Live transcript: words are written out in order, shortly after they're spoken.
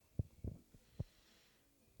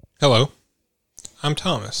Hello, I'm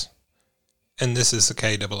Thomas, and this is the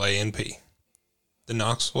KAANP, the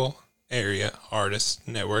Knoxville Area Artists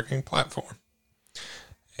Networking Platform.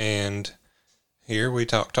 And here we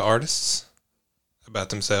talk to artists about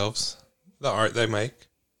themselves, the art they make,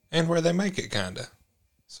 and where they make it, kinda.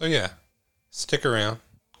 So yeah, stick around,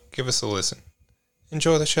 give us a listen.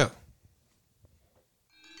 Enjoy the show.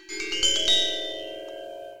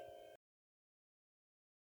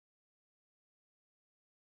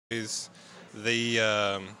 Is the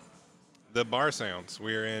bar sounds.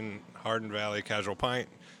 We're in Hardin Valley Casual Pint.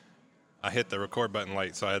 I hit the record button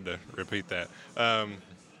late, so I had to repeat that.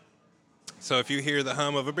 So if you hear the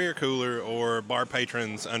hum of a beer cooler or bar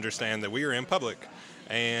patrons, understand that we are in public,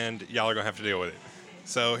 and y'all are going to have to deal with it.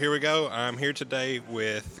 So here we go. I'm here today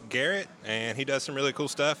with Garrett, and he does some really cool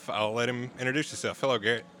stuff. I'll let him introduce himself. Hello,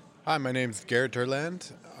 Garrett. Hi, my name's Garrett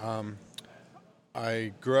Durland.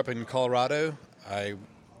 I grew up in Colorado. I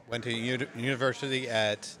went to university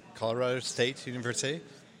at Colorado State University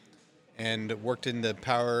and worked in the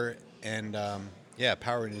power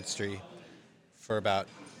industry for about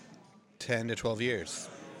 10 to 12 years.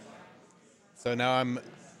 So now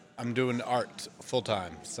I'm doing art full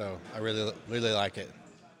time. So I really like it.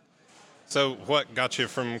 So what got you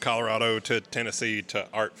from Colorado to Tennessee to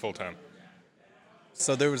art full time?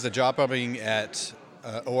 So there was a job opening at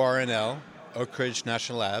ORNL, Oak Ridge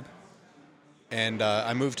National Lab. And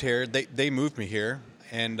I moved here. They moved me here,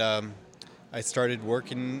 and I started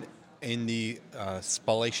working in the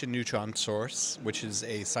spallation neutron source, which is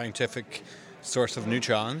a scientific source of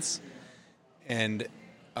neutrons, and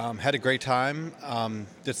had a great time.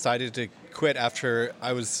 Decided to quit after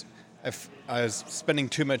I was spending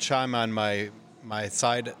too much time on my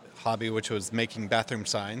side hobby, which was making bathroom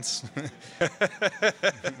signs.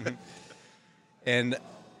 And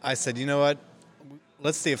I said, you know what?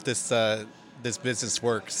 Let's see if this business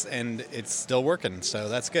works, and it's still working, so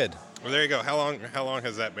that's good. Well, there you go. How long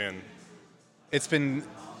has that been? It's been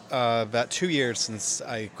about 2 years since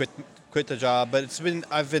I quit the job, but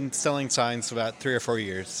I've been selling signs for about 3 or 4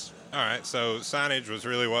 years. All right, so signage was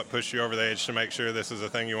really what pushed you over the edge to make sure this is a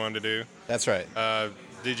thing you wanted to do? That's right.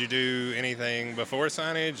 Did you do anything before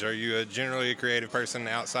signage? Are you generally a creative person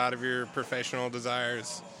outside of your professional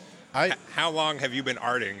desires? How long have you been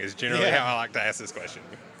arting is generally how I like to ask this question.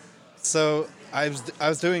 So I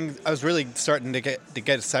was really starting to get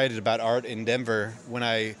excited about art in Denver when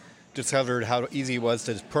I discovered how easy it was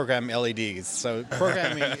to program LEDs. So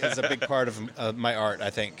programming is a big part of my art, I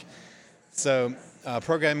think. So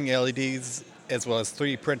programming LEDs as well as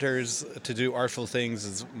 3D printers to do artful things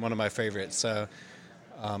is one of my favorites. So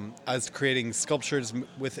I was creating sculptures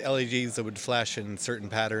with LEDs that would flash in certain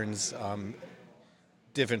patterns,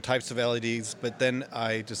 different types of LEDs, but then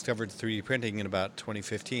I discovered 3D printing in about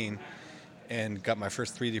 2015 and got my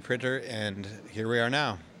first 3D printer, and here we are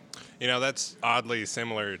now. You know, that's oddly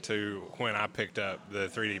similar to when I picked up the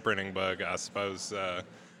 3D printing bug, I suppose.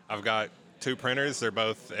 I've got 2 printers. They're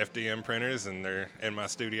both FDM printers, and they're in my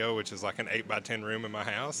studio, which is like an 8x10 room in my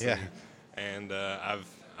house. Yeah. And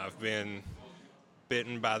I've been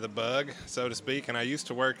bitten by the bug, so to speak, and I used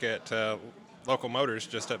to work at Local Motors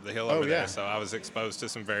just up the hill over there, so I was exposed to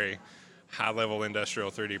some very high-level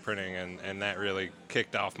industrial 3D printing, and that really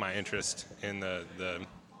kicked off my interest in the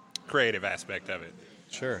creative aspect of it.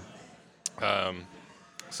 Sure.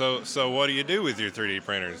 So what do you do with your 3D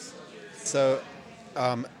printers? So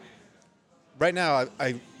right now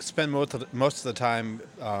I spend most of the time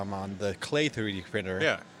on the clay 3D printer.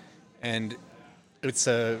 Yeah. And it's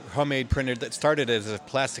a homemade printer that started as a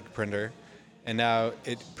plastic printer, and now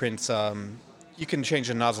it prints. You can change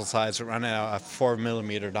the nozzle size. Right now, a 4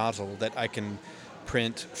 millimeter nozzle that I can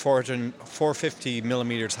print 450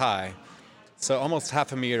 millimeters high, so almost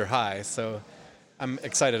half a meter high. So I'm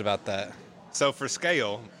excited about that. So for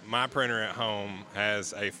scale, my printer at home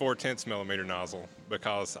has a 4/10 millimeter nozzle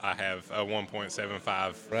because I have a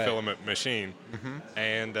 1.75 filament machine,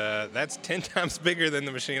 and that's 10 times bigger than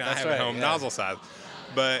the machine I have at home nozzle size.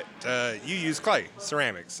 But you use clay,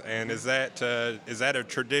 ceramics, and is that a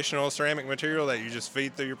traditional ceramic material that you just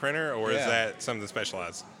feed through your printer, or is that something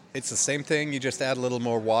specialized? It's the same thing. You just add a little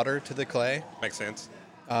more water to the clay. Makes sense.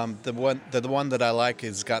 The one that I like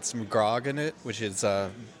has got some grog in it, which is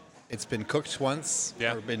it's been cooked once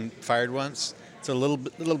or been fired once. So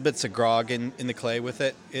little bits of grog in the clay with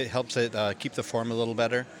it. It helps it keep the form a little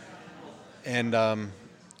better. And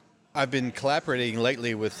I've been collaborating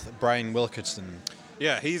lately with Brian Wilkinson.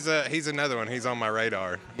 Yeah, he's another one. He's on my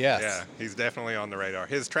radar. Yes. Yeah, he's definitely on the radar.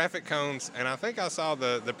 His traffic cones, and I think I saw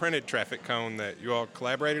the printed traffic cone that you all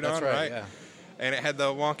collaborated on, That's right? Yeah. and it had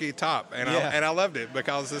the wonky top, and I loved it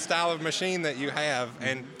because the style of machine that you have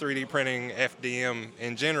and 3D printing FDM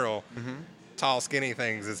in general, tall, skinny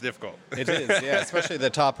things is difficult. It is, yeah, especially the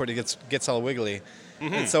top where it gets all wiggly.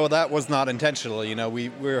 And so that was not intentional. You know, we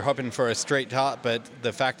were hoping for a straight top, but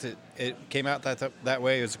the fact that it came out that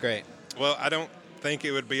way was great. Well, I don't think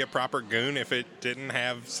it would be a proper goon if it didn't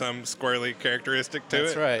have some squirrely characteristic to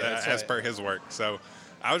That's it, right, as per his work. So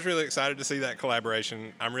I was really excited to see that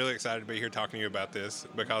collaboration. I'm really excited to be here talking to you about this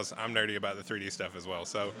because I'm nerdy about the 3D stuff as well.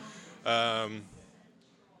 So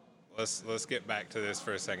let's get back to this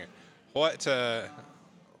for a second.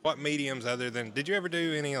 What mediums other than, did you ever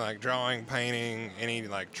do any like drawing, painting, any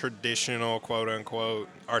like traditional quote unquote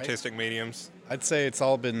artistic mediums? I'd say it's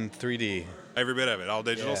all been 3D. Every bit of it, all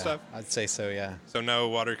digital stuff? I'd say so, yeah. So no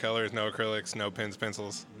watercolors, no acrylics, no pens,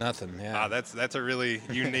 pencils? Nothing, yeah. That's a really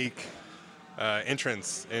unique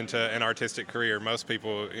entrance into an artistic career. Most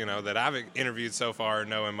people, you know, that I've interviewed so far,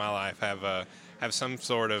 know in my life have some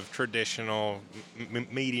sort of traditional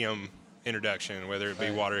medium introduction, whether it be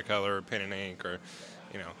watercolor or pen and ink or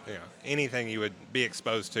you know anything you would be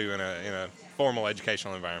exposed to in a formal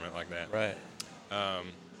educational environment like that. Right.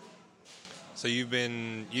 So you've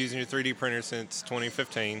been using your 3D printer since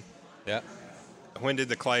 2015. Yeah. When did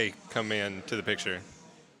the clay come in to the picture?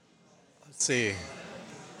 Let's see.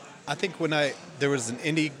 I think when there was an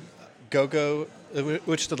Indiegogo,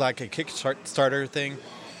 which did like a Kickstarter thing,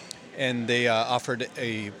 and they offered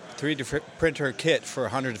a 3D printer kit for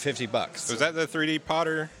 $150. Was that the 3D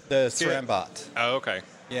Potter? The Cerambot. Oh, okay.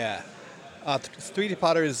 Yeah. 3D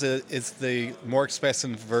Potter is the more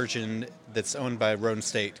expensive version that's owned by Roane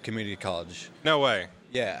State Community College. No way.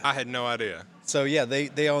 Yeah. I had no idea. So yeah,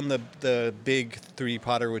 they own the big 3D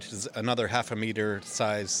Potter, which is another 0.5 meter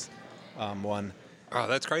size one. Oh,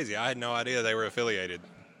 that's crazy. I had no idea they were affiliated.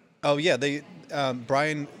 Oh yeah,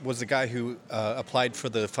 Brian was the guy who applied for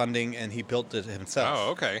the funding and he built it himself.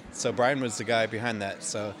 Oh, okay. So Brian was the guy behind that.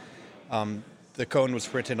 So the cone was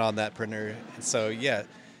printed on that printer. So yeah,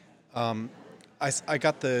 I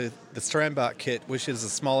got the Cerambot kit, which is a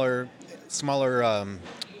smaller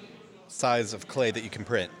size of clay that you can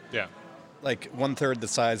print. Yeah. Like 1/3 the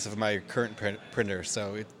size of my current printer.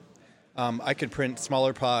 So I could print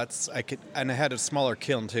smaller pots. And I had a smaller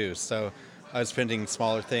kiln too. So I was printing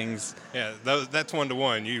smaller things. Yeah, that's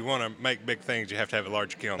 1-to-1. You want to make big things, you have to have a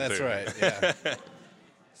large kiln That's too. right. Yeah.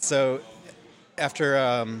 So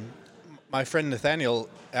after my friend Nathaniel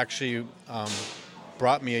actually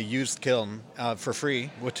brought me a used kiln for free,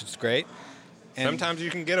 which is great. And sometimes you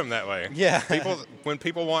can get them that way. Yeah. When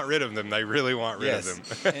people want rid of them, they really want rid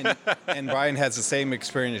of them. and Brian has the same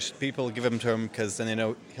experience. People give them to him because then they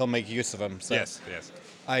know he'll make use of them. So yes.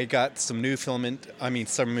 I got some new filament. I mean,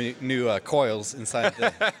 some new coils inside.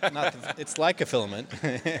 It's like a filament.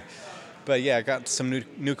 But yeah, I got some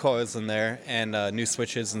new coils in there and new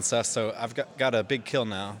switches and stuff. So I've got a big kiln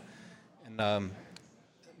now. And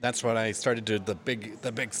that's when I started to do the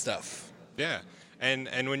big stuff. Yeah.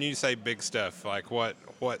 And when you say big stuff, like what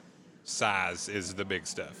size is the big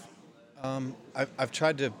stuff? I've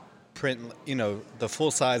tried to print, the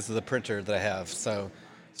full size of the printer that I have. So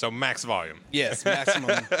max volume. Yes,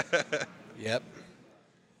 maximum. Yep.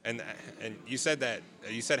 And you said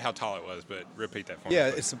how tall it was, but repeat that for me. Yeah,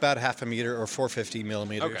 please. it's about 0.5 meter or 450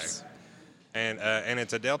 millimeters. Okay. And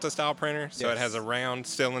it's a Delta style printer, so Yes. it has a round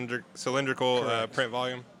cylindrical print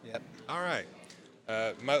volume. Yep. All right.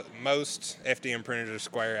 Most FDM printers are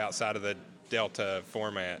square outside of the Delta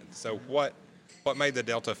format. So what made the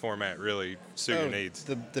Delta format really suit your needs?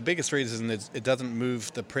 The biggest reason is it doesn't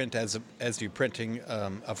move the print as you're printing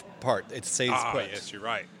a part. It stays put. Yes, you're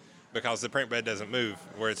right. Because the print bed doesn't move,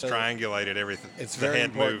 where it's triangulated, everything. It's the very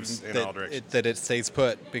head important moves in all directions. that it stays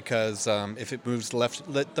put because if it moves left,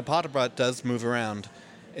 the Potterbot does move around.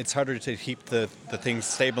 It's harder to keep the things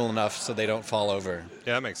stable enough so they don't fall over.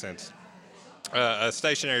 Yeah, that makes sense. A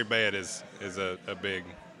stationary bed is a big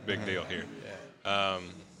deal here. Yeah.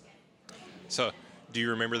 So, do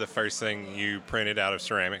you remember the first thing you printed out of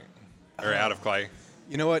ceramic or out of clay?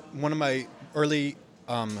 You know what? One of my early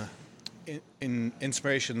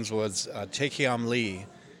inspirations was Taekyam Lee.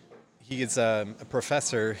 He is a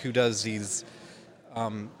professor who does these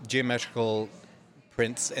geometrical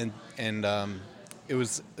prints, and it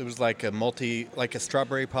was like a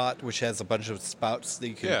strawberry pot, which has a bunch of spouts that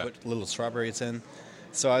you can put little strawberries in.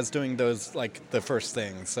 So I was doing those like the first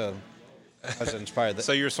thing. So I was inspired.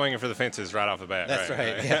 So you were swinging for the fences right off the bat. That's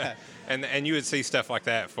right. Yeah. and you would see stuff like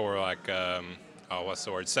that for like what's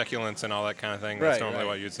the word, succulents and all that kind of thing. That's normally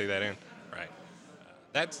what you'd see that in. Right.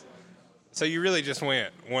 So you really just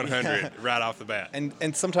went 100 right off the bat.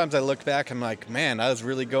 And sometimes I look back, I'm like, man, I was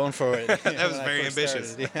really going for it. That was very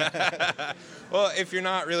ambitious. Well, if you're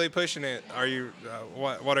not really pushing it, are you?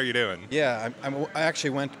 What are you doing? Yeah, I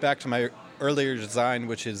actually went back to my earlier design,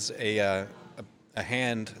 which is a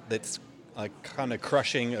hand that's like kind of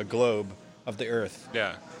crushing a globe of the Earth.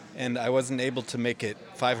 Yeah. And I wasn't able to make it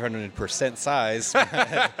 500% size.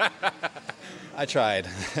 I tried.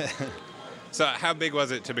 So how big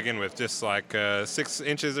was it to begin with? Just like 6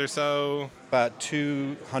 inches or so? About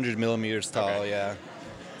 200 millimeters tall, Okay. yeah.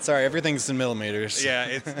 Sorry, everything's in millimeters.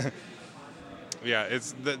 Yeah,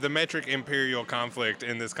 it's the metric imperial conflict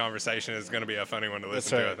in this conversation is going to be a funny one to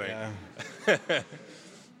listen That's right, to, I think. yeah.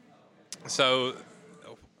 So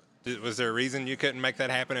was there a reason you couldn't make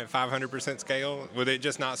that happen at 500% scale? Would it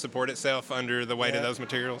just not support itself under the weight of those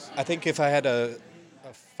materials? I think if I had a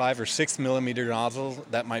 5 or 6 millimeter nozzle,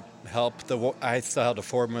 that might help. I still had a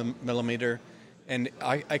 4 millimeter. And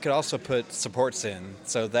I could also put supports in.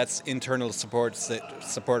 So that's internal supports that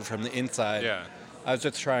support from the inside. Yeah. I was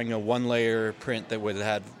just trying a one-layer print that would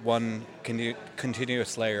have one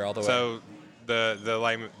continuous layer all the way. So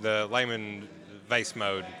the layman vase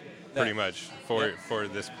mode, pretty much, for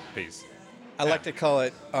this piece. I like to call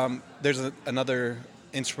it, there's another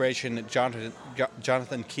inspiration that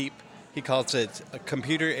Jonathan Keep, he calls it a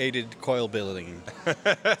computer-aided coil building.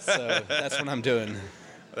 So that's what I'm doing.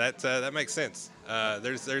 That makes sense.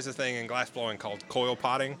 There's a thing in glass blowing called coil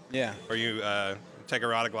potting. Yeah. Where you take a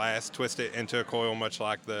rod of glass, twist it into a coil, much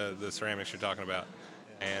like the ceramics you're talking about,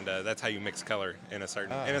 and that's how you mix color in a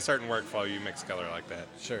certain workflow. You mix color like that.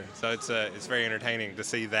 Sure. So it's very entertaining to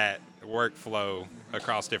see that workflow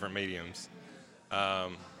across different mediums. How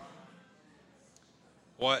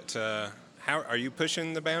are you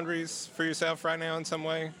pushing the boundaries for yourself right now in some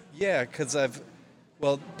way? Yeah, because I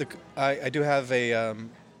do have a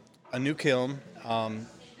new kiln. I'm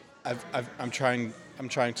trying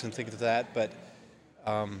to think of that, but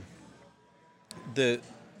the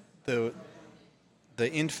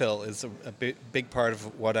infill is a big part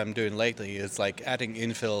of what I'm doing lately. Is like adding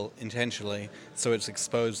infill intentionally so it's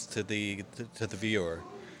exposed to the viewer.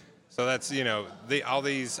 So that's all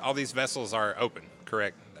these vessels are open,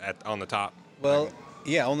 correct, on the top. Well,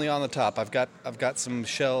 yeah, only on the top. I've got some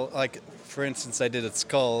shell. Like for instance, I did a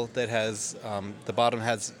skull that has the bottom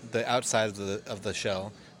has the outside of the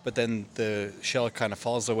shell, but then the shell kind of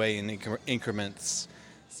falls away in increments.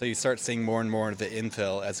 So you start seeing more and more of the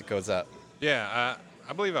infill as it goes up. Yeah,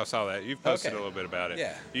 I believe I saw that. You've posted a little bit about it.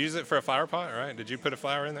 Yeah. You use it for a flower pot, right? Did you put a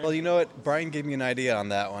flower in there? Well, you know what? Brian gave me an idea on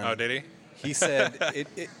that one. Oh, did he? He said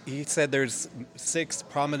he said there's 6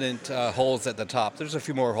 prominent holes at the top. There's a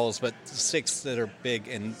few more holes, but 6 that are big,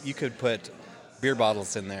 and you could put beer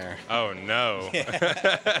bottles in there. Oh no!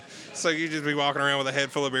 Yeah. So you just be walking around with a head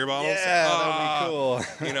full of beer bottles? Yeah, that'd be cool.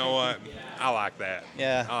 You know what? I like that.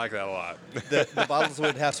 Yeah, I like that a lot. The bottles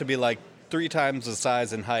would have to be like 3 times the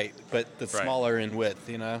size and height, but smaller in width.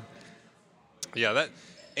 Yeah, that.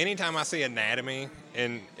 Anytime I see anatomy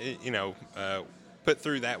and put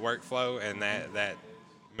through that workflow and that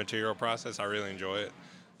material process, I really enjoy it.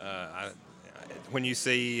 When you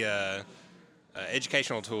see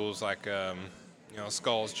educational tools like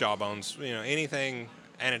skulls, jawbones, anything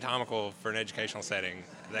anatomical for an educational setting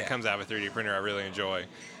that comes out of a 3D printer, I really enjoy.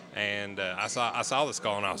 And I saw the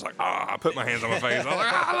skull and I was like, I put my hands on my face. I was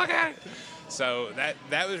like, look at it. So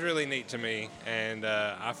that was really neat to me, and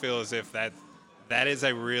I feel as if that is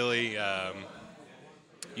a really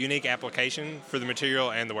unique application for the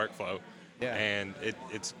material and the workflow. Yeah. And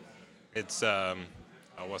it's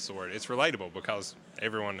what's the word? It's relatable because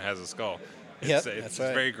everyone has a skull. It's that's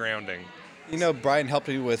right. very grounding. Brian helped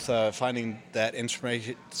me with finding that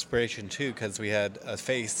inspiration too, because we had a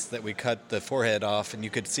face that we cut the forehead off, and you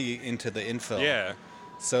could see into the infill. Yeah.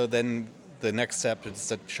 So then the next step is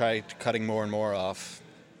to try cutting more and more off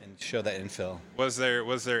and show that infill. Was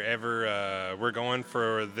there ever we're going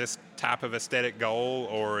for this type of aesthetic goal,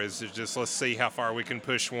 or is it just let's see how far we can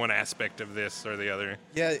push one aspect of this or the other?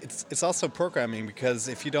 Yeah, it's also programming, because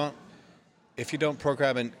if you don't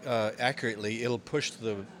program it accurately, it'll push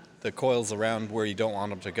the coils around where you don't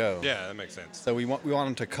want them to go. Yeah, that makes sense. So we want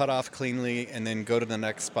them to cut off cleanly and then go to the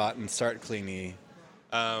next spot and start cleanly.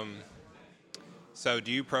 So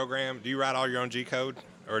do you write all your own G code,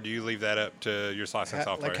 or do you leave that up to your slicing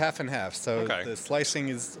software? Like half and half. So Okay. the slicing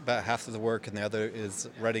is about half of the work, and the other is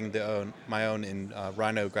writing my own in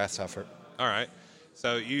Rhino Grasshopper. All right.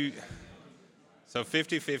 So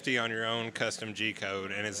 50-50 on your own custom G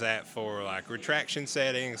code, and is that for like retraction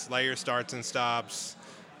settings, layer starts and stops,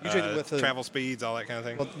 Usually with the travel speeds, all that kind of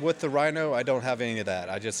thing? well, with the Rhino, I don't have any of that.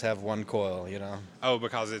 I just have one coil. Oh,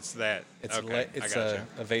 because it's that. It's okay, it's I gotcha.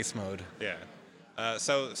 a vase mode. Yeah.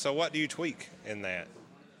 So what do you tweak in that?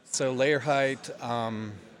 So layer height.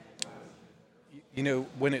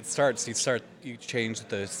 When it starts, you change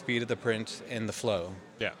the speed of the print and the flow.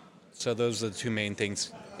 Yeah. So those are the two main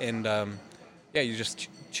things. And you just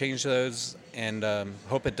change those and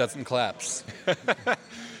hope it doesn't collapse.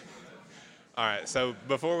 All right. So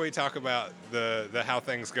before we talk about the how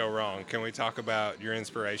things go wrong, can we talk about your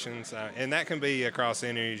inspirations? And that can be across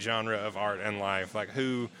any genre of art and life. Like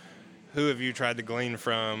who have you tried to glean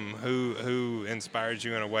from? Who inspires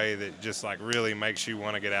you in a way that just like really makes you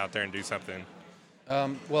want to get out there and do something?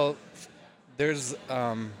 Well, there's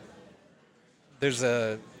an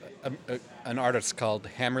artist called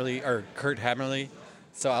Kurt Hammerly.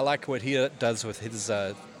 So I like what he does with his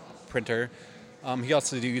printer. He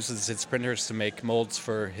also uses his printers to make molds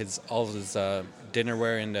for all of his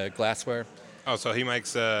dinnerware and glassware. Oh, so he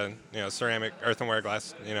makes ceramic, earthenware,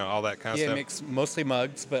 glass, all that kind of Yeah, stuff. he makes mostly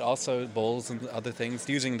mugs, but also bowls and other things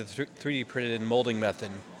using the 3D printed molding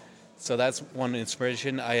method. So that's one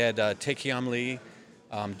inspiration. I had Taekyam Lee,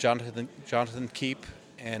 Jonathan Keep,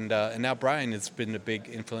 and now Brian has been a big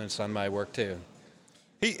influence on my work too.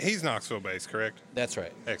 He's Knoxville based, correct? That's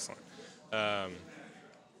right. Excellent.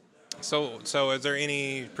 So is there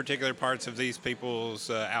any particular parts of these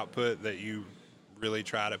people's output that you really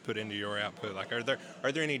try to put into your output? Like, are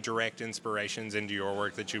there any direct inspirations into your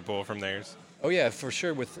work that you pull from theirs? Oh yeah, for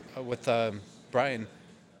sure with Brian.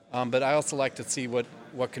 But I also like to see what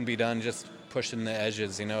can be done, just pushing the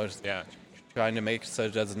edges, Yeah. trying to make so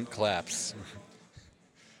it doesn't collapse.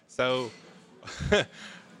 So,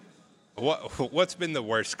 what's been the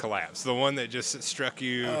worst collapse? The one that just struck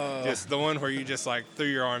you, just the one where you just like threw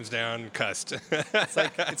your arms down, and cussed.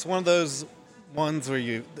 It's one of those ones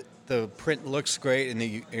where the print looks great,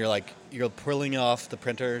 and you're pulling off the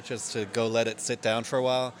printer just to go let it sit down for a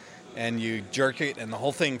while, and you jerk it, and the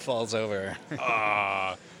whole thing falls over.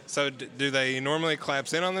 So do they normally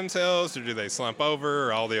collapse in on themselves, or do they slump over,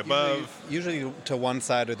 or all the above? Usually to one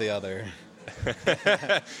side or the other.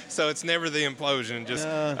 So it's never the implosion, just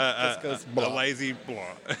goes a lazy blah.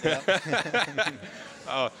 Yep.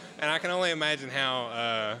 Oh, and I can only imagine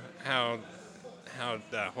how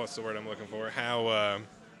what's the word I'm looking for?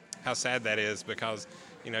 How sad that is, because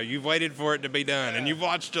you've waited for it to be done, and you've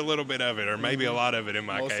watched a little bit of it, or maybe a lot of it in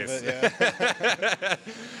my Most case. of it,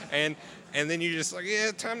 yeah. and then you just like,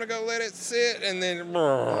 yeah, time to go let it sit, and then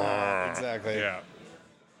Exactly.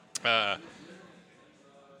 yeah.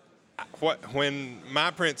 When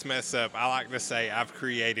my prints mess up, I like to say I've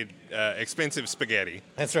created expensive spaghetti.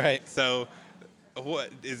 That's right. So,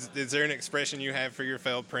 what is there an expression you have for your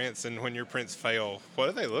failed prints, and when your prints fail, what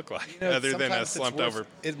do they look like other than a sometimes slumped over?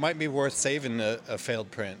 It might be worth saving a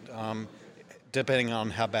failed print, depending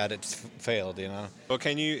on how bad it's failed. Well,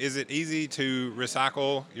 is it easy to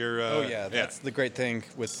recycle your? Oh yeah, that's the great thing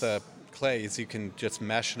with clay is you can just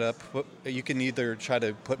mash it up. You can either try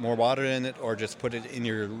to put more water in it or just put it in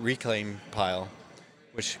your reclaim pile,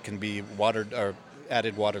 which can be watered or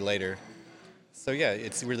added water later. So yeah,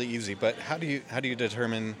 it's really easy. But how do you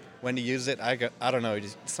determine when to use it? I don't know.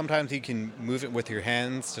 Sometimes you can move it with your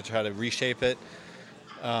hands to try to reshape it.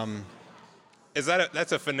 Is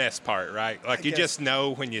that's a finesse part, right? Like you just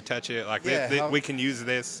know when you touch it, like we can use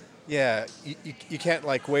this. Yeah, you can't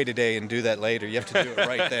like wait a day and do that later. You have to do it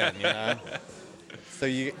right then, So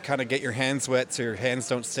you kind of get your hands wet so your hands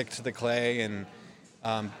don't stick to the clay, and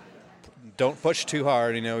don't push too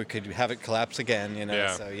hard. We could have it collapse again.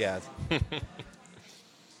 Yeah. So yeah.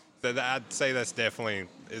 So I'd say that's definitely.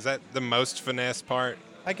 Is that the most finesse part?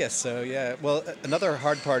 I guess so. Yeah. Well, another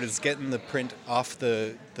hard part is getting the print off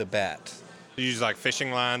the bat. You use like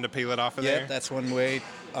fishing line to peel it off of there? Yeah, that's one way.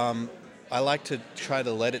 I like to try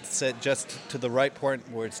to let it sit just to the right point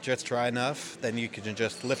where it's just dry enough. Then you can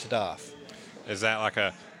just lift it off. Is that like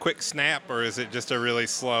a quick snap, or is it just a really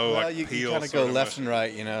slow you peel? You kind of go left and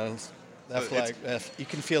right, Left, you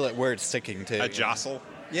can feel it where it's sticking to. A jostle?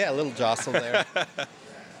 Yeah, a little jostle there.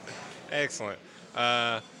 Excellent.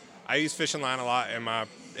 I use fishing line a lot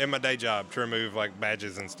in my day job to remove like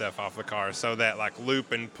badges and stuff off the car. So that like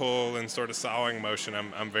loop and pull and sort of sawing motion,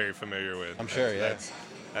 I'm very familiar with. I'm sure, yeah.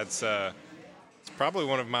 That's it's probably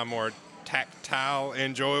one of my more tactile,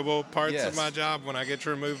 enjoyable parts of my job when I get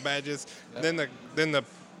to remove badges. Yep. Then the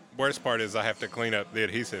worst part is I have to clean up the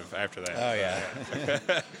adhesive after that. Oh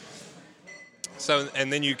yeah. So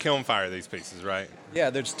and then you kiln fire these pieces, right? Yeah,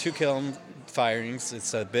 there's 2 kiln firings.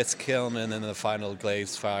 It's a bisque kiln and then the final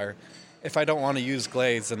glaze fire. if I don't want to use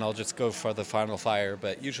glaze, then I'll just go for the final fire.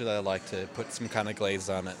 But usually I like to put some kind of glaze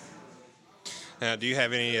on it. Now, do you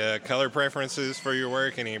have any color preferences for your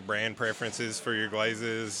work? Any brand preferences for your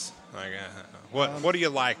glazes? Like, what do you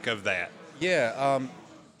like of that? Yeah,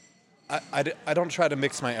 I don't try to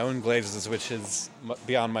mix my own glazes, which is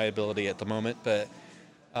beyond my ability at the moment. But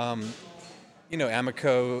Amico,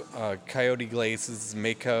 Coyote glazes,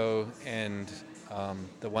 Mako, and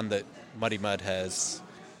the one that Muddy Mud has.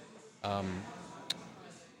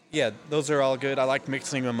 Yeah, those are all good. I like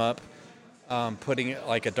mixing them up, putting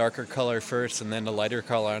like a darker color first and then a lighter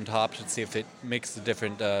color on top to see if it makes a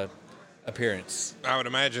different appearance. I would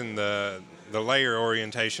imagine the layer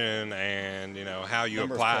orientation and how you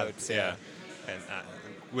Number of apply coats, it, yeah. and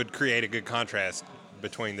would create a good contrast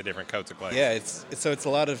between the different coats of glaze. Yeah, it's a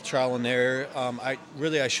lot of trial and error.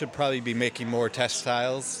 I should probably be making more test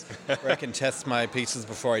styles where I can test my pieces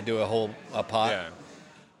before I do a pot. Yeah.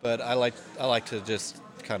 But I like to just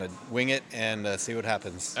kind of wing it and see what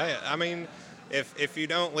happens. I mean, if you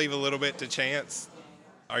don't leave a little bit to chance,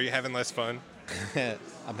 are you having less fun?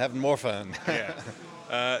 I'm having more fun.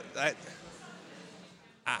 Yeah.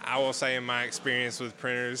 I will say in my experience with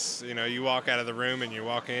printers, you walk out of the room and you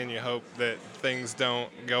walk in, you hope that things don't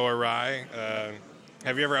go awry.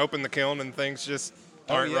 Have you ever opened the kiln and things just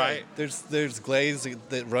aren't right? There's glaze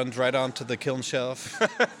that runs right onto the kiln shelf.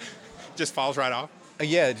 Just falls right off?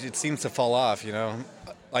 Yeah, it seems to fall off,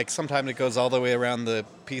 Like sometimes it goes all the way around the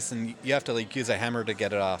piece and you have to use a hammer to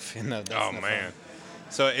get it off. That's oh, no man. fun.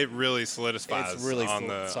 So it really solidifies It's really on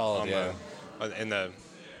the solid, on yeah.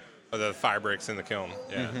 the fire bricks in the kiln.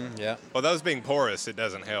 Yeah. Mm-hmm, yeah. Well, those being porous, it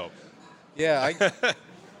doesn't help. Yeah,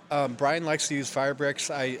 Brian likes to use fire bricks.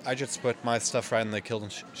 I just put my stuff right on the kiln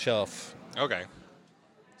shelf. Okay.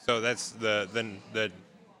 So that's the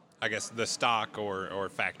I guess the stock or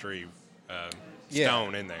factory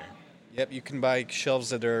stone in there. Yep, you can buy shelves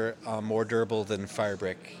that are more durable than fire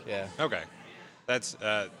brick. Yeah. Okay. That's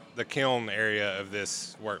the kiln area of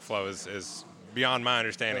this workflow is beyond my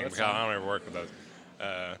understanding because I don't ever work with those.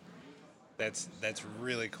 That's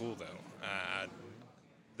really cool though.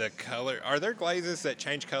 The color, are there glazes that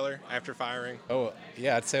change color after firing? Oh,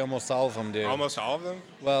 yeah, I'd say almost all of them do. Almost all of them?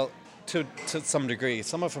 Well, to some degree.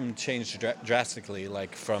 Some of them change drastically,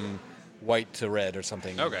 like from white to red or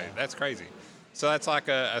something. Okay, that's crazy. So that's like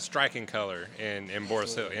a striking color in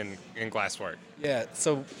glasswork. Yeah,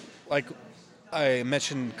 so like I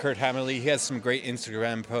mentioned Kurt Hammerly, he has some great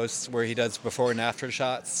Instagram posts where he does before and after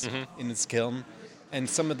shots in his kiln. And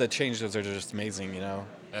some of the changes are just amazing,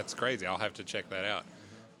 That's crazy. I'll have to check that out.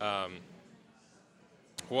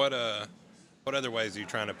 What other ways are you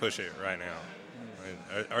trying to push it right now?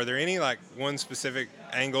 Are there any like one specific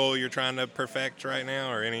angle you're trying to perfect right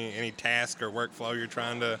now, or any task or workflow you're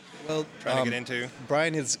trying to get into?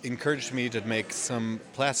 Brian has encouraged me to make some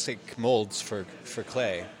plastic molds for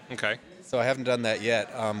clay. Okay. So I haven't done that yet.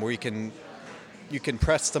 Where you can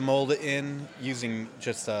press the mold in using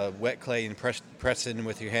just wet clay and press it in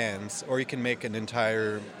with your hands, or you can make an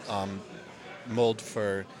entire mold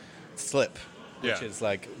for slip, which is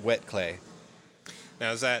like wet clay.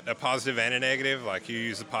 Now, is that a positive and a negative? Like you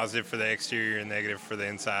use the positive for the exterior and negative for the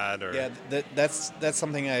inside? Or? Yeah, that's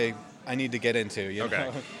something I need to get into.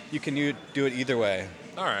 Okay. You can do it either way.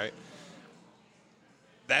 All right.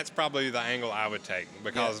 That's probably the angle I would take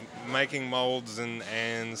because making molds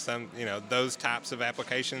and some those types of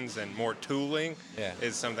applications and more tooling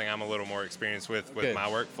is something I'm a little more experienced with my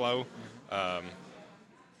workflow.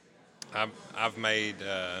 I've made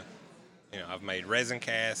I've made resin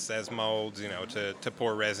casts as molds to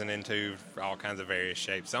pour resin into for all kinds of various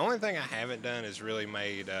shapes. The only thing I haven't done is really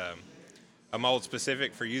made a mold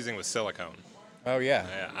specific for using with silicone. Oh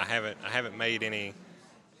yeah. I haven't made any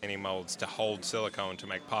molds to hold silicone to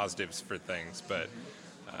make positives for things, but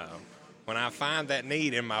when I find that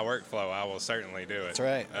need in my workflow, I will certainly do it. That's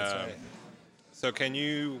right. So can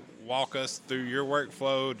you walk us through your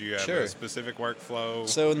workflow? Do you have a specific workflow?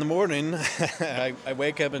 So in the morning, I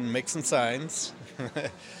wake up and make some signs,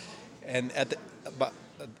 and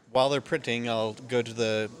while they're printing, I'll go to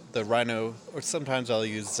the Rhino, or sometimes I'll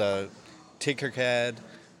use Tinkercad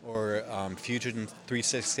or Fusion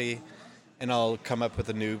 360. And I'll come up with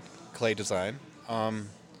a new clay design.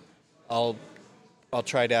 I'll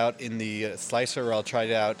try it out in the slicer, or I'll try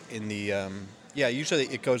it out in the usually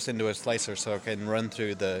it goes into a slicer so I can run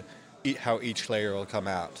through how each layer will come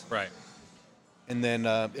out. Right. And then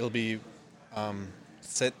it'll be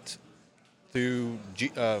sent through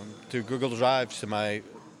Google Drive to my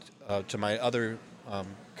other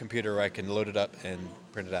computer where I can load it up and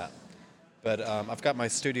print it out. But I've got my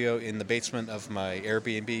studio in the basement of my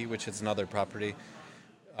Airbnb, which is another property.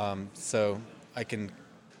 So I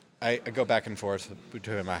go back and forth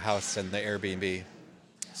between my house and the Airbnb.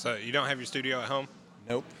 So you don't have your studio at home?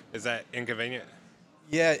 Nope. Is that inconvenient?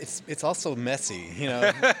 Yeah, it's also messy.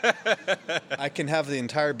 I can have the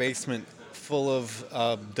entire basement full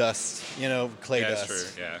of dust. Clay dust.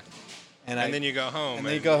 That's true. Yeah. And then you go home. And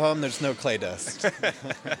then you go home. There's no clay dust.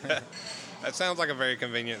 That sounds like a very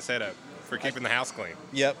convenient setup for keeping the house clean.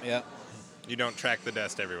 Yep. You don't track the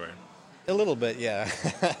dust everywhere. A little bit, yeah.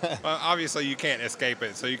 Well, obviously you can't escape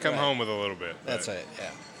it, so you come home with a little bit. That's right.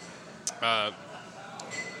 Yeah.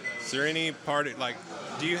 Is there any part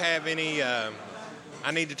do you have any? I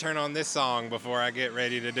need to turn on this song before I get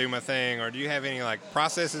ready to do my thing, or do you have any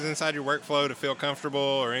processes inside your workflow to feel comfortable,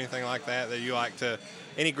 or anything like that you like to?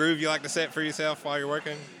 Any groove you like to set for yourself while you're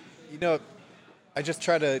working? I just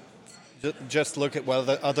try to just look at what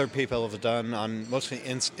other people have done on mostly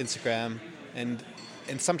Instagram, and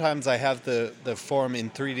sometimes I have the form in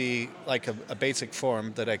 3D, like a basic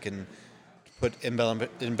form that I can put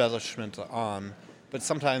embellishment on. But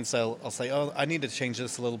sometimes I'll say, oh, I need to change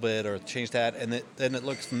this a little bit or change that, and then it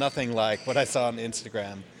looks nothing like what I saw on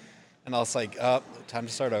Instagram. And I'll say, oh, time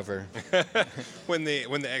to start over. when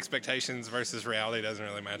the expectations versus reality doesn't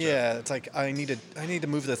really match up. Yeah, it's like I need to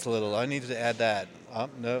move this a little. I need to add that. Oh,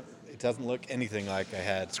 no, it doesn't look anything like I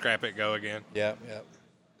had. Scrap it, go again. Yeah.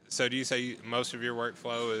 So do you say most of your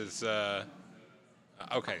workflow is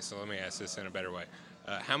okay? So let me ask this in a better way.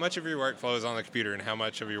 How much of your workflow is on the computer, and how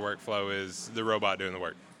much of your workflow is the robot doing the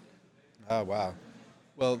work? Oh wow.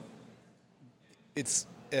 Well, it's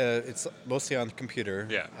mostly on the computer.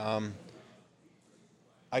 Yeah.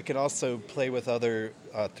 I can also play with other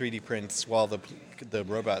 3D prints while the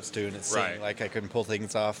robot's doing its thing. Right. Like I can pull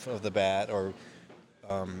things off of the bat or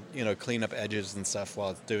clean up edges and stuff while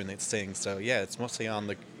it's doing its thing. So yeah, it's mostly on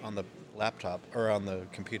the laptop or on the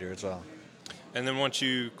computer as well. And then once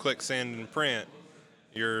you click send and print,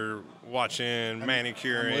 you're watching,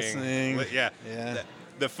 manicuring. I'm listening. Yeah.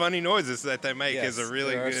 The funny noises that they make is a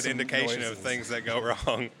really good some indication noises. of things that go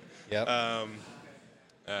wrong. Yep.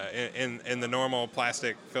 In the normal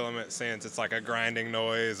plastic filament sense, it's like a grinding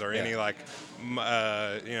noise or any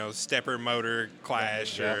stepper motor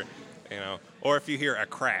clash or if you hear a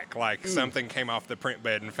crack, like something came off the print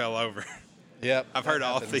bed and fell over. Yep. I've heard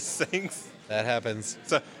all of these things. That happens.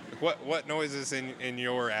 So what noises in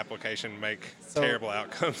your application make terrible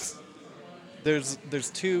outcomes? There's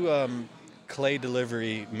two clay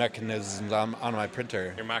delivery mechanisms on my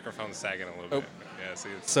printer. Your microphone's sagging a little bit. Yeah, see,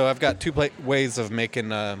 So I've got two ways of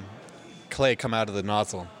making clay come out of the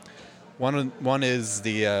nozzle. One is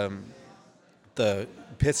the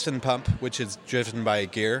piston pump, which is driven by a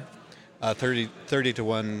gear, 30 to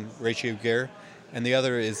 1 ratio gear, and the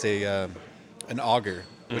other is an auger,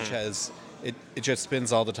 which has it just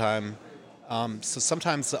spins all the time. So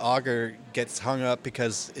sometimes the auger gets hung up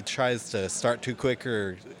because it tries to start too quick,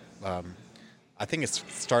 or I think it's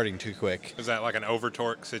starting too quick. Is that like an over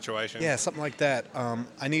torque situation? Yeah, something like that.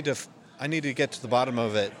 I need to get to the bottom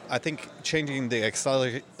of it. I think changing the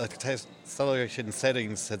acceleration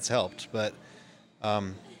settings has helped, but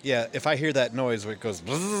if I hear that noise where it goes,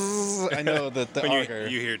 bzzz, I know that the auger.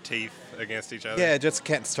 You hear teeth against each other. Yeah, it just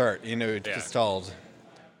can't start. It just stalled.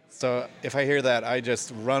 So if I hear that, I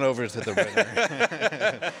just run over to the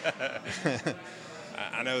printer.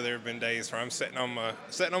 I know there have been days where I'm sitting on my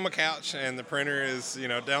couch and the printer is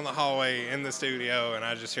down the hallway in the studio, and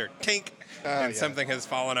I just hear tink, and something has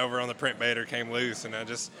fallen over on the print bed or came loose, and I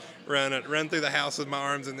just run through the house with my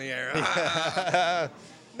arms in the air. Ah,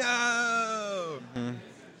 no. Mm-hmm.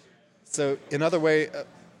 So another way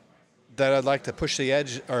that I'd like to push the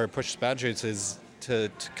edge or push the boundaries is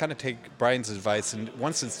to kind of take Brian's advice, and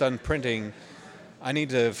once it's done printing, I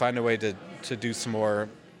need to find a way to do some more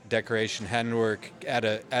decoration, handwork, add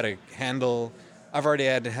a handle. I've already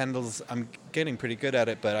added handles. I'm getting pretty good at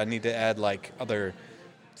it, but I need to add like other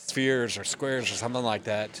spheres or squares or something like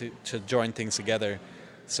that to join things together.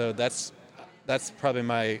 So that's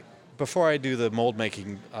probably before I do the mold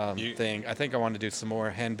making thing, I think I want to do some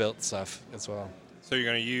more hand-built stuff as well. So you're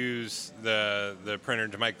going to use the printer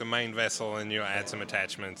to make the main vessel, and you'll add some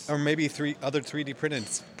attachments. Or maybe other 3D printed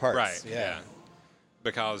parts. Right, yeah.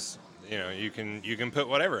 Because, you can put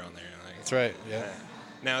whatever on there. That's right, yeah.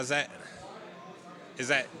 Now, is that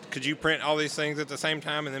could you print all these things at the same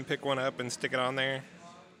time and then pick one up and stick it on there?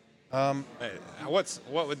 What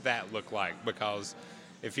would that look like? Because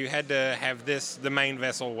if you had to have the main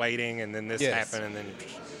vessel waiting, and then this happen, and then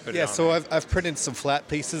put it on. Yeah, so I've printed some flat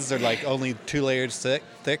pieces. They're like only 2 layers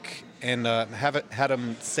thick, and had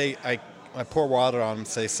them I pour water on them,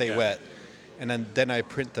 say wet, and then I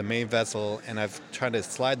print the main vessel, and I've tried to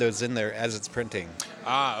slide those in there as it's printing.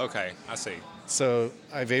 Ah, okay. I see. So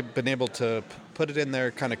I've been able to put it in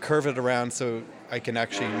there, kind of curve it around so I can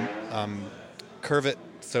actually curve it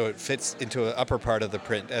so it fits into an upper part of the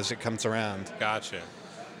print as it comes around. Gotcha.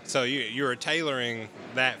 So you're tailoring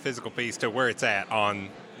that physical piece to where it's at on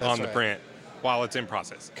the right. print while it's in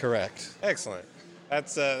process. Correct. Excellent.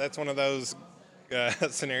 That's one of those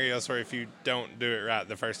scenarios where if you don't do it right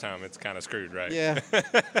the first time, it's kind of screwed, right? Yeah.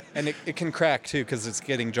 And it can crack too because it's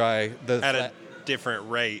getting dry. At a different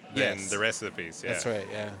rate than Yes. the rest of the piece. Yeah. That's right.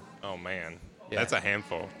 Yeah. Oh man, Yeah. that's a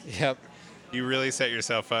handful. Yep. You really set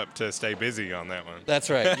yourself up to stay busy on that one. That's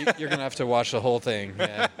right. You're gonna have to watch the whole thing.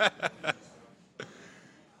 Yeah.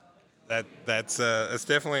 That's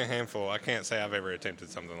definitely a handful. I can't say I've ever attempted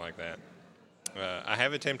something like that. I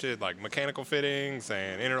have attempted like mechanical fittings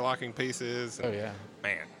and interlocking pieces. And, Oh yeah.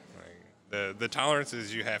 Man, like, the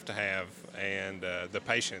tolerances you have to have and the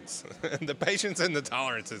patience, the patience and the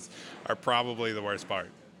tolerances are probably the worst part.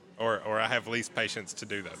 Or I have least patience to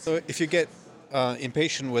do those. So if you get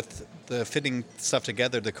impatient with the fitting stuff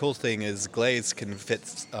together, the cool thing is glaze can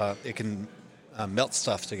fit. It can melt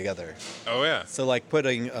stuff together. Oh yeah. So like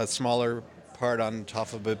putting a smaller part on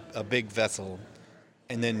top of a big vessel,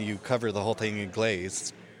 and then you cover the whole thing in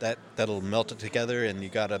glaze. That'll melt it together, and you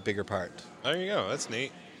got a bigger part. There you go. That's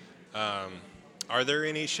neat. Are there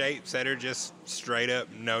any shapes that are just straight up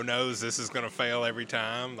no-nos? This is going to fail every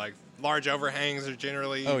time. Like large overhangs are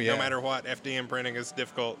generally, Oh, yeah. no matter what, FDM printing is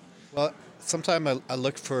difficult. Well, sometimes I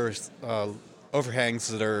look for overhangs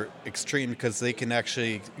that are extreme because they can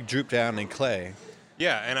actually droop down in clay.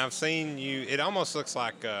 Yeah, and I've seen you. It almost looks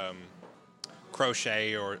like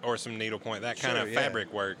crochet or some needlepoint, that kind Sure, of yeah.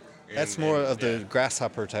 fabric work. That's more of the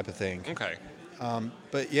grasshopper type of thing. Okay.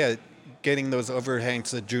 But yeah, getting those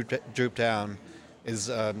overhangs that droop down is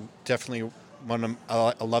definitely one of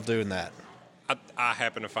I love doing that. I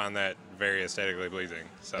happen to find that very aesthetically pleasing.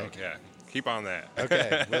 So yeah, keep on that.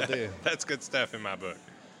 Okay, will do. That's good stuff in my book.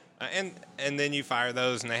 And then you fire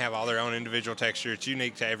those, and they have all their own individual texture. It's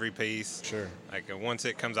unique to every piece. Sure. Like once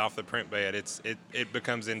it comes off the print bed, it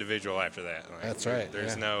becomes individual after that. Like, That's right,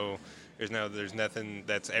 There's yeah. there's nothing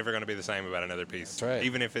that's ever going to be the same about another piece. That's right.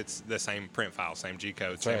 Even if it's the same print file, same G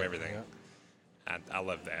code, That's same right, everything. yeah. I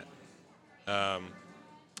love that.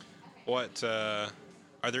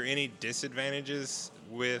 Are there any disadvantages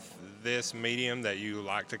with this medium that you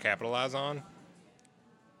like to capitalize on?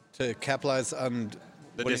 To capitalize on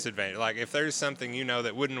The disadvantage, like if there's something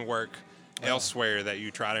that wouldn't work elsewhere that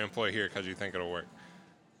you try to employ here because you think it'll work.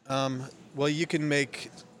 well, you can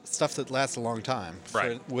make stuff that lasts a long time.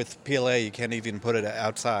 Right. With PLA, you can't even put it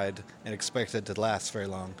outside and expect it to last very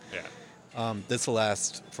long. Yeah. This will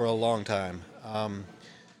last for a long time.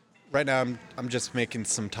 Right now, I'm just making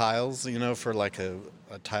some tiles, for like a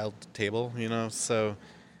tiled table, So,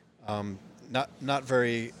 not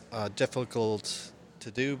very difficult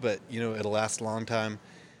to do, but it'll last a long time.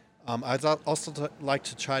 I'd also like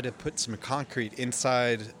to try to put some concrete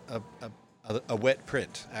inside a wet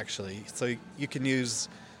print, actually, so you can use.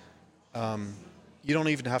 You don't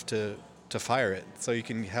even have to fire it, so you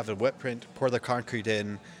can have a wet print, pour the concrete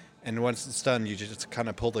in, and once it's done, you just kind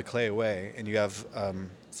of pull the clay away, and you have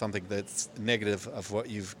something that's negative of what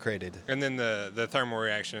you've created. And then the thermal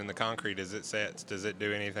reaction in the concrete as it sets, does it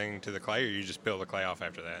do anything to the clay, or you just peel the clay off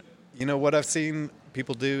after that? What I've seen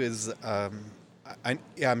people do is,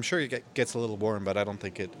 I'm sure it gets a little warm, but I don't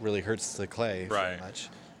think it really hurts the clay very much.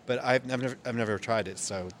 But I've never tried it,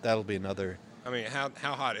 so that'll be another. I mean, how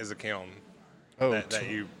hot is a kiln? Oh, that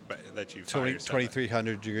you fire your stuff at?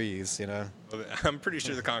 2,300 degrees. Well, I'm pretty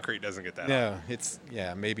sure the concrete doesn't get that hot. No, it's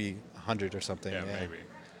maybe 100 or something. Yeah, maybe.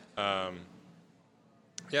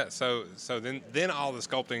 So then all the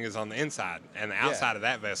sculpting is on the inside, and the outside of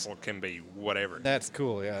that vessel can be whatever. That's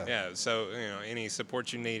cool, yeah. Yeah, so any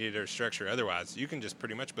support you needed or structure otherwise, you can just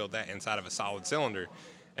pretty much build that inside of a solid cylinder,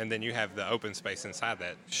 and then you have the open space inside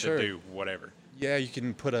that Sure. to do whatever. Yeah, you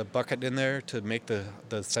can put a bucket in there to make the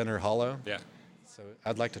center hollow. Yeah. So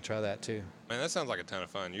I'd like to try that too. Man, that sounds like a ton of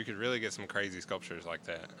fun. You could really get some crazy sculptures like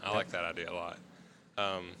that. I like that idea a lot.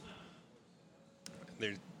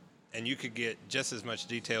 And you could get just as much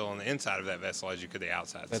detail on the inside of that vessel as you could the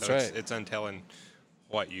outside. That's so right. It's untelling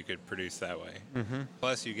what you could produce that way. Mm-hmm.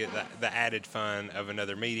 Plus, you get the added fun of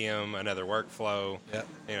another medium, another workflow. Yep.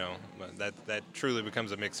 That truly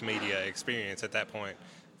becomes a mixed media experience at that point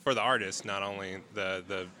for the artist, not only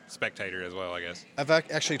the spectator as well, I guess. I've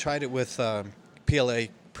actually tried it with PLA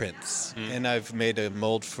prints, and I've made a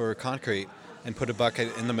mold for concrete and put a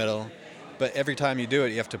bucket in the middle. But every time you do it,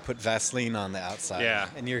 you have to put Vaseline on the outside. Yeah.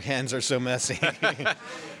 And your hands are so messy.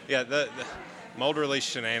 Yeah, mold release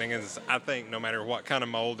shenanigans, I think no matter what kind of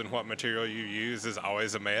mold and what material you use is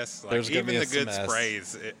always a mess. Like, even the good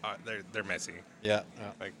sprays, they're messy. Yeah.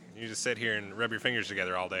 Like, you just sit here and rub your fingers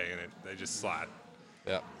together all day and they just slide.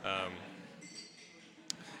 Yeah.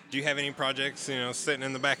 Do you have any projects, sitting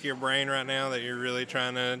in the back of your brain right now that you're really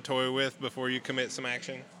trying to toy with before you commit some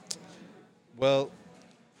action? Well,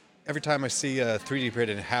 every time I see a 3D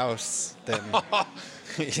printed house, then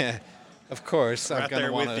yeah, of course I'm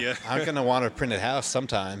gonna want a printed house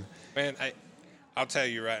sometime. Man, I'll tell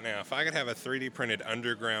you right now, if I could have a 3D printed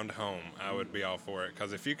underground home, I would be all for it.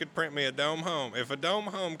 Because if you could print me a dome home, if a dome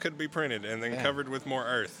home could be printed and then covered with more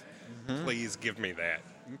earth, please give me that.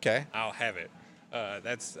 Okay, I'll have it.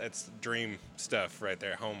 That's dream stuff right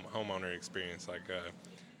there. Homeowner experience, like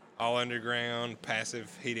all underground,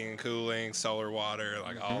 passive heating and cooling, solar water,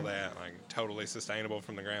 like all that, like totally sustainable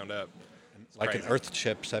from the ground up. It's like crazy. An earth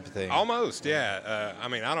chip type of thing. Almost, yeah. I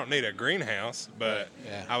mean, I don't need a greenhouse, but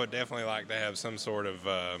I would definitely like to have some sort of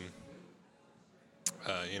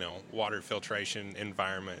water filtration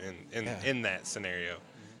environment in that scenario.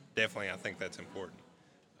 Definitely, I think that's important.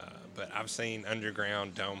 But I've seen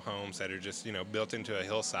underground dome homes that are just, built into a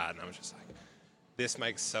hillside, and I was just like, this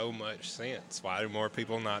makes so much sense. Why do more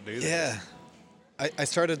people not do this? Yeah. I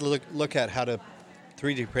started to look at how to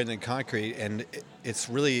 3D print in concrete, and it's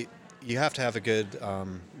really, you have to have a good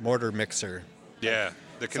mortar mixer. Yeah,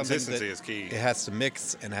 the consistency is key. It has to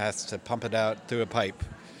mix and has to pump it out through a pipe.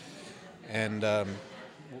 And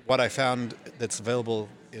what I found that's available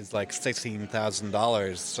is like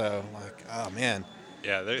 $16,000. So, like, oh, man.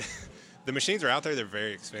 Yeah, the machines are out there. They're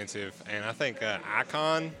very expensive. And I think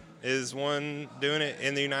Icon is one doing it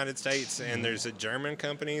in the United States. And there's a German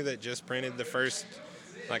company that just printed the first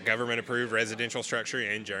government-approved residential structure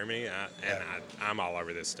in Germany. I'm all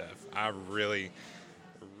over this stuff. I really,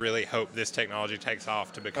 really hope this technology takes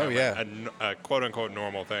off to become a quote-unquote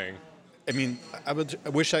normal thing. I mean, I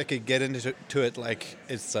wish I could get into it like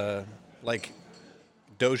it's like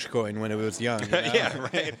Dogecoin when it was young. Yeah,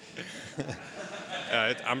 right.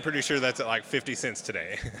 I'm pretty sure that's at like 50 cents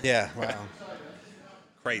today. Yeah, wow.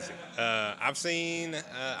 Crazy. I've seen,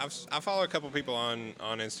 I follow a couple people on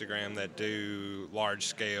Instagram that do large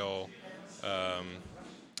scale, I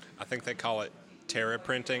think they call it terra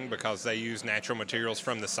printing because they use natural materials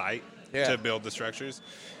from the site to build the structures.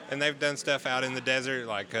 And they've done stuff out in the desert,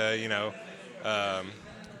 like,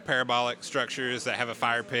 parabolic structures that have a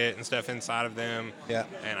fire pit and stuff inside of them. Yeah.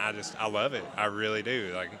 And I love it. I really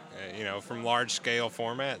do. Like, from large scale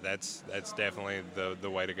format, that's definitely the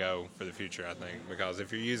way to go for the future, I think. Because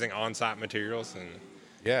if you're using on-site materials, and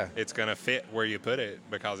it's going to fit where you put it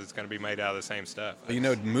because it's going to be made out of the same stuff.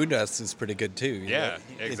 Well, moon dust is pretty good too. Yeah,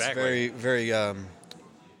 exactly. It's very, very, what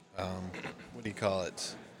do you call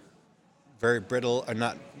it? Very brittle, or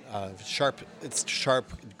not sharp. It's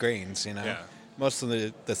sharp grains, Yeah. Most of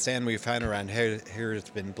the sand we find around here has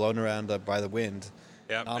been blown around by the wind.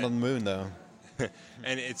 Yep. Not on the moon, though.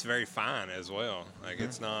 And it's very fine as well. Like,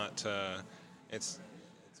 it's not, it's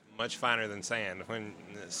much finer than sand. When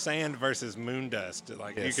sand versus moon dust,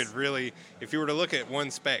 you could really, if you were to look at one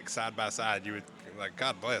speck side by side, you would, like,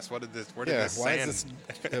 God bless, where did this sand?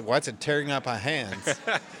 Why is it tearing up my hands?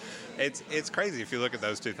 It's crazy if you look at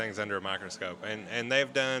those two things under a microscope. And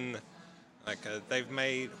they've done, they've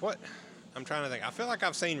made, what? I'm trying to think. I feel like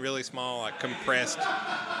I've seen really small, compressed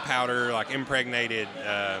powder, impregnated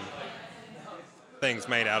things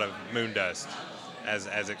made out of moon dust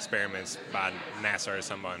as experiments by NASA or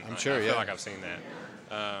someone. I'm sure, I feel like I've seen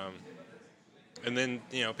that. And then,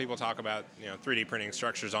 people talk about, 3D printing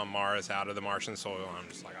structures on Mars out of the Martian soil. I'm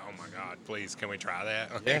just like, oh my God, please, can we try that?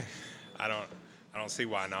 Yeah. I don't see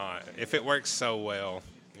why not. If it works so well,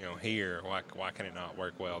 here, why can it not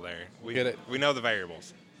work well there? We know the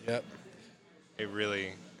variables. Yep. It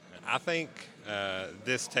really, I think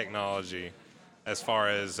this technology, as far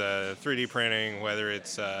as 3D printing, whether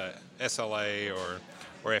it's SLA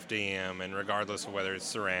or FDM, and regardless of whether it's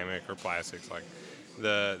ceramic or plastics,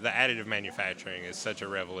 the additive manufacturing is such a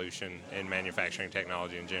revolution in manufacturing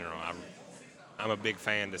technology in general. I'm a big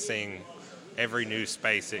fan to seeing every new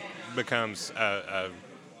space it becomes a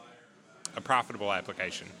profitable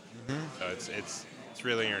application. Mm-hmm. So it's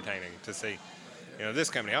really entertaining to see.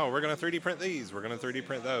 This company, we're going to 3D print these, we're going to 3D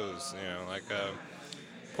print those.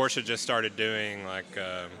 Porsche just started doing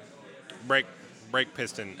brake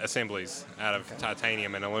piston assemblies out of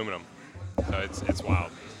titanium and aluminum. So it's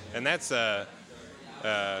wild. And that's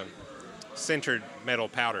sintered metal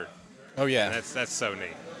powder. Oh yeah. And that's so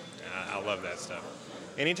neat. I love that stuff.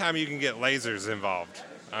 Anytime you can get lasers involved,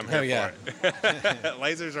 I'm here for it.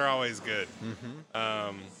 Lasers are always good.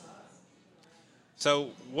 Mm-hmm.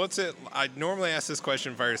 So what's it? I normally ask this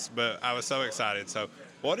question first, but I was so excited. So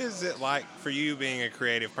what is it like for you being a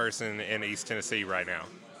creative person in East Tennessee right now,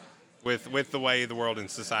 with the way the world and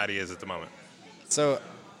society is at the moment? So,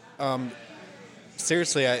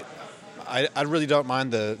 seriously, I really don't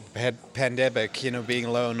mind the pandemic, being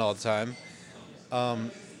alone all the time.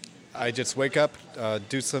 I just wake up,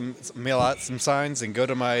 mail out some signs, and go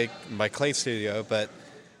to my clay studio. But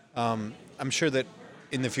I'm sure that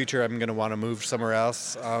in the future I'm going to want to move somewhere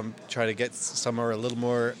else, try to get somewhere a little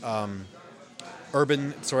more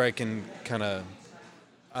urban, so where I can kind of,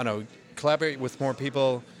 I don't know, collaborate with more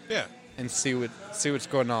people. Yeah. And see what's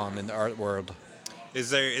going on in the art world. Is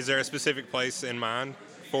there a specific place in mind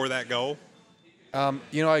for that goal?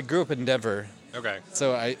 I grew up in Denver. Okay.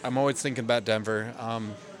 So I'm always thinking about Denver.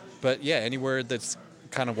 But yeah, anywhere that's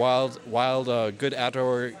kind of wild, good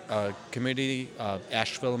outdoor community,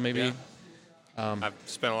 Asheville maybe. Yeah. I've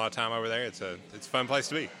spent a lot of time over there. It's a fun place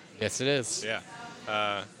to be. Yes, it is.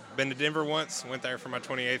 Yeah. Been to Denver once. Went there for my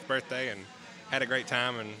 28th birthday and had a great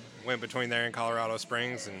time. And went between there and Colorado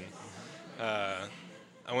Springs. And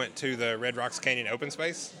I went to the Red Rocks Canyon open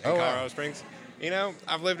space in Colorado Springs.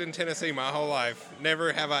 I've lived in Tennessee my whole life.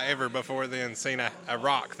 Never have I ever before then seen a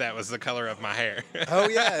rock that was the color of my hair. Oh,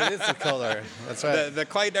 yeah, it is the color. That's right. The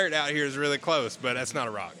clay dirt out here is really close, but that's not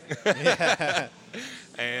a rock. Yeah.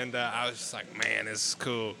 And I was just like, man, this is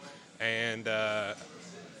cool. And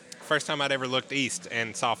first time I'd ever looked east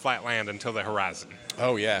and saw flat land until the horizon.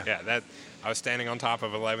 Oh, yeah. Yeah, I was standing on top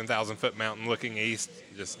of an 11,000-foot mountain looking east,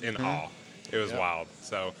 just in awe. It was wild.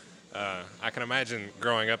 So I can imagine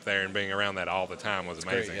growing up there and being around that all the time was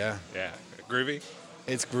amazing. Great, yeah. Yeah. Groovy?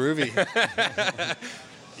 It's groovy.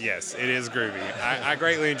 Yes, it is groovy. I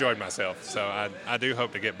greatly enjoyed myself, so I do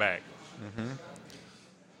hope to get back.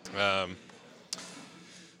 Mm-hmm.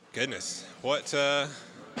 Goodness. What are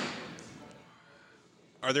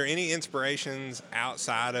there any inspirations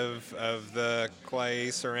outside of the clay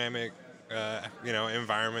ceramic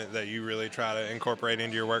environment that you really try to incorporate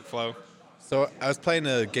into your workflow? So I was playing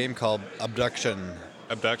a game called Abduction.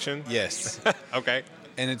 Abduction? Yes. Okay.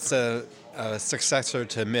 And it's a successor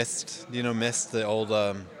to Myst. Myst, the old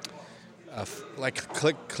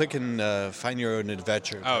click and find your own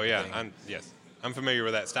adventure. Oh yeah, I'm familiar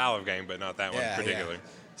with that style of game, but not that one particularly.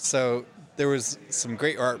 Yeah. So there was some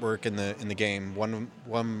great artwork in the game.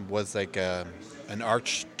 One was like an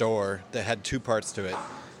arch door that had two parts to it.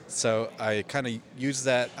 So I kind of used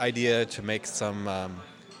that idea to make some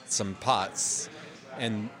pots,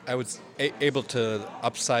 and I was able to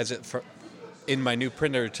upsize it in my new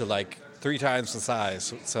printer to like 3 times the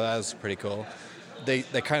size. So that was pretty cool. They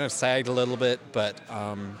kind of sagged a little bit, but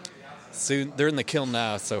soon they're in the kiln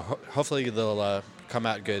now, so hopefully they'll come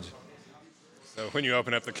out good. So when you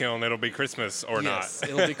open up the kiln, it'll be Christmas or not? Yes,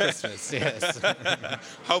 it'll be Christmas. Yes.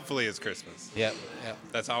 Hopefully it's Christmas. Yep.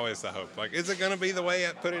 That's always the hope. Like, is it going to be the way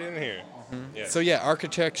I put it in here? Mm-hmm. Yeah. So yeah,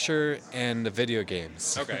 architecture and video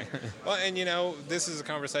games. Okay. Well, and this is a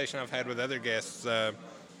conversation I've had with other guests.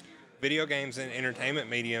 Video games and entertainment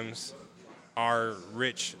mediums are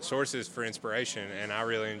rich sources for inspiration, and I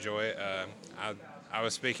really enjoy it. I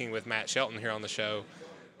was speaking with Matt Shelton here on the show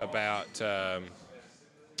about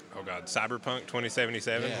Cyberpunk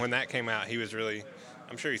 2077. Yeah. When that came out, he was really,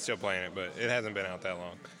 I'm sure he's still playing it, but it hasn't been out that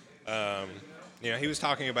long. He was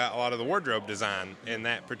talking about a lot of the wardrobe design in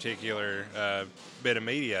that particular bit of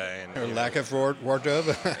media, and lack of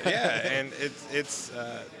wardrobe. Yeah, and it's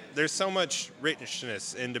there's so much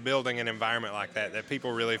richness into building an environment like that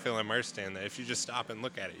people really feel immersed in, that if you just stop and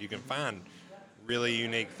look at it, you can find really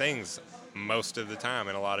unique things most of the time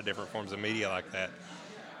in a lot of different forms of media like that.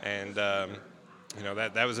 And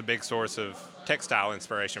that was a big source of textile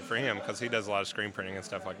inspiration for him, because he does a lot of screen printing and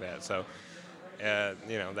stuff like that. So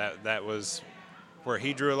that was where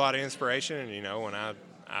he drew a lot of inspiration. And when I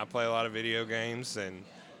play a lot of video games, and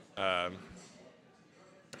I'd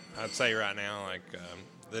say right now, like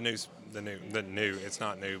the new it's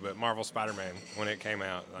not new, but Marvel Spider-Man, when it came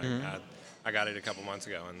out, like I got it a couple months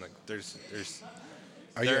ago, and like there's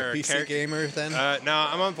Are you a PC gamer then? No,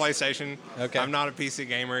 I'm on PlayStation. Okay. I'm not a PC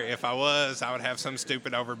gamer. If I was, I would have some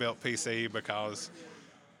stupid overbuilt PC, because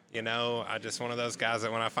I'm just one of those guys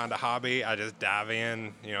that when I find a hobby, I just dive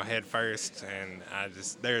in, head first. And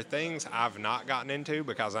there are things I've not gotten into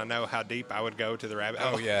because I know how deep I would go to the rabbit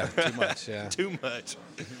hole. Oh, yeah. Too much, yeah. Too much.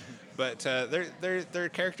 But there are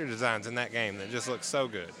character designs in that game that just look so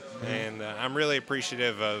good. Mm-hmm. And I'm really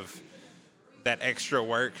appreciative of that extra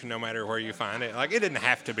work, no matter where you find it. Like, it didn't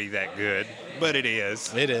have to be that good, but it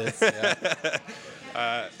is. It is,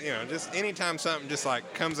 yeah. Just anytime something just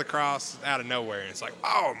like comes across out of nowhere, and it's like,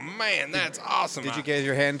 oh man, that's awesome. Did you get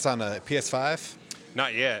your hands on a PS5?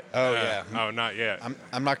 Not yet. Oh, yeah. Oh, not yet.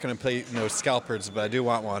 I'm not going to play no scalpers, but I do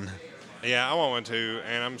want one. Yeah, I want one too,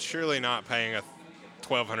 and I'm surely not paying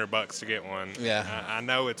 $1,200 to get one. Yeah. I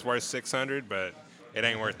know it's worth $600, but it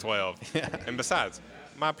ain't worth 12. Yeah. And besides,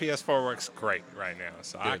 my PS4 works great right now,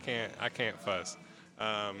 so Good. I can't fuss.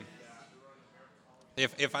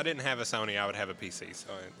 If I didn't have a Sony, I would have a PC. So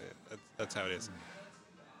that's how it is.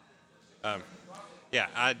 Yeah,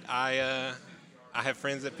 I have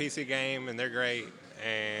friends at PC Game, and they're great.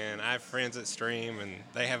 And I have friends that stream, and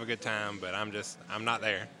they have a good time, but I'm not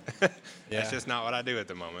there. Yeah. That's just not what I do at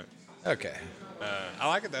the moment. Okay. I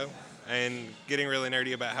like it though, and getting really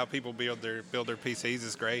nerdy about how people build their PCs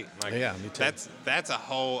is great. Like, yeah, me too. That's a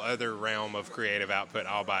whole other realm of creative output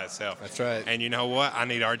all by itself. That's right. And you know what? I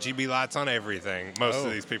need RGB lights on everything. Most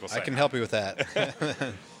of these people say I can help you with that.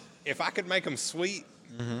 if I could make them sweet.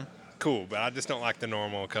 Mm-hmm. Cool, but I just don't like the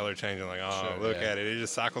normal color changing. Like, oh, Sure, look yeah. at it. It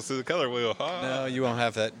just cycles through the color wheel. Oh. No, you won't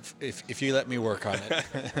have that if you let me work on it.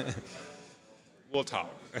 We'll talk.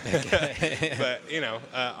 But,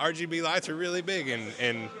 RGB lights are really big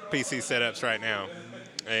in PC setups right now.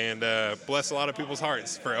 And bless a lot of people's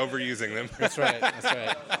hearts for overusing them. That's right. That's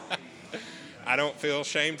right. I don't feel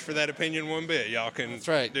shamed for that opinion one bit. Y'all can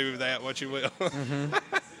do that what you will. Mm-hmm.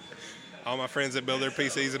 All my friends that build their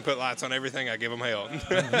PCs and put lights on everything, I give them hell.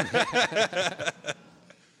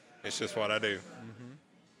 It's just what I do.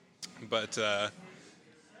 Mm-hmm. But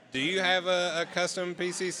do you have a custom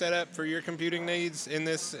PC setup for your computing needs in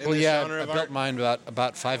this genre of I art? built mine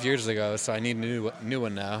about 5 years ago, so I need a new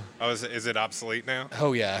one now. Oh, is it obsolete now?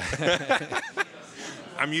 Oh, yeah.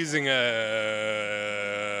 I'm using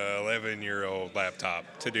a 11-year-old laptop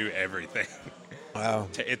to do everything. Wow.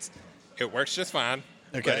 It works just fine.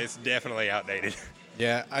 Okay. But it's definitely outdated.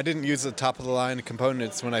 Yeah, I didn't use the top-of-the-line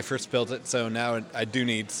components when I first built it, so now I do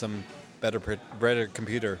need some better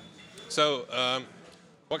computer. So,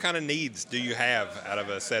 what kind of needs do you have out of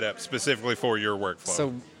a setup specifically for your workflow?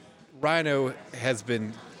 So, Rhino has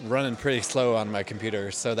been running pretty slow on my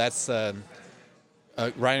computer, so that's a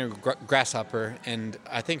Rhino Grasshopper, and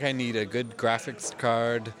I think I need a good graphics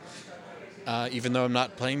card, even though I'm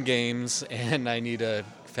not playing games, and I need a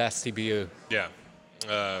fast CPU. Yeah.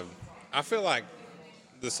 I feel like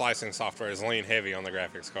the slicing software is lean heavy on the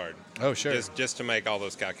graphics card. Oh, sure. Just to make all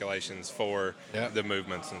those calculations for the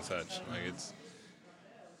movements and such. Like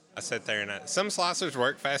I sit there and some slicers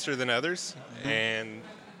work faster than others, and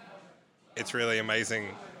it's really amazing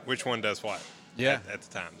which one does what at the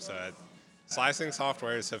time. So slicing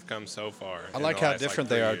softwares have come so far. I like how different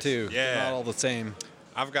they are too. Yeah. They're not all the same.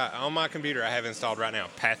 I've got on my computer I have installed right now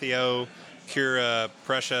Pathio, Cura,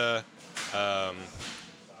 Prussia. I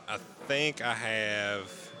think I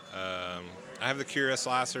have the Cura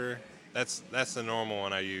slicer. That's the normal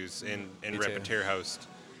one I use in Repetier Host.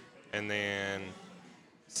 And then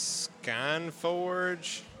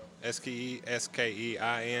Skyforge,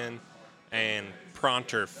 Skein, and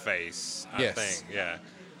Pronterface, I think. Yeah.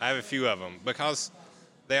 I have a few of them because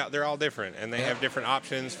they're all different and they have different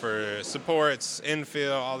options for supports,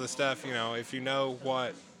 infill, all this stuff. If you know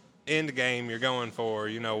what end game you're going for,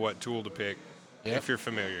 you know what tool to pick if you're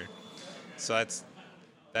familiar. So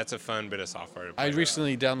that's a fun bit of software to play with.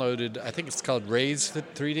 Recently downloaded, I think it's called Raise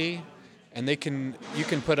 3D, and you can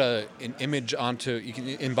put an image you can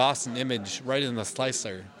emboss an image right in the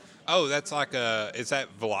slicer. Oh, that's like is that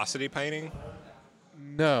velocity painting?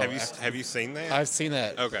 No. Have you seen that? I've seen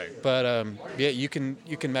that. Okay. But you can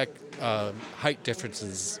make height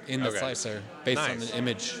differences in the slicer based on the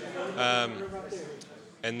image.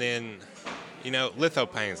 And then,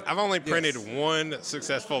 lithopanes. I've only printed one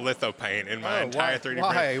successful lithopain in my entire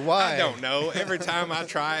 3D print. Why? I don't know. Every time I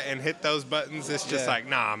try and hit those buttons, it's just like,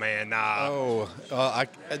 nah, man, nah. Oh,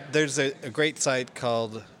 there's a great site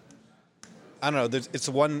called, I don't know, it's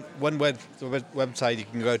one website you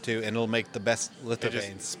can go to, and it'll make the best lithopanes.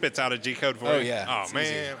 It just spits out a G-code for you? Oh, yeah. Oh, man,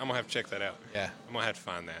 easy. I'm going to have to check that out. Yeah. I'm going to have to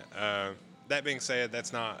find that. That being said,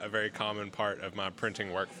 that's not a very common part of my printing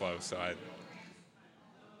workflow, so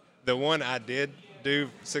the one I did do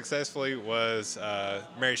successfully was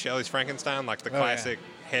Mary Shelley's Frankenstein, like the classic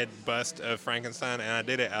head bust of Frankenstein, and I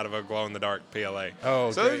did it out of a glow-in-the-dark PLA.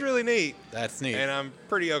 Oh, so it was really neat. That's neat. And I'm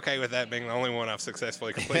pretty okay with that being the only one I've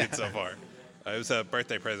successfully completed so far. It was a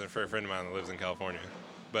birthday present for a friend of mine that lives in California.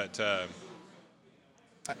 But I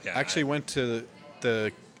actually went to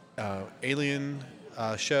the Alien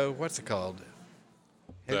show. What's it called?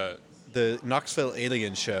 The Knoxville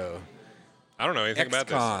Alien Show. I don't know anything about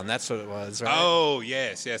this. XCon, that's what it was, right? Oh,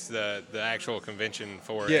 yes, the actual convention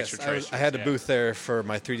for extraterrestrials. I had a booth there for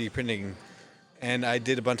my 3D printing, And I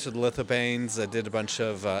did a bunch of lithobanes. I did a bunch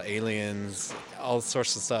of aliens, all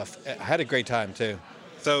sorts of stuff. I had a great time too.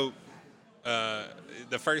 So,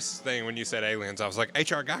 the first thing when you said aliens, I was like,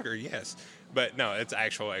 H.R. Geiger, yes. But no, it's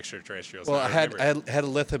actual extraterrestrials. Well, I had a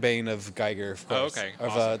lithobane of Geiger, of course. Oh, okay. Of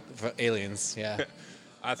Awesome. of aliens, yeah.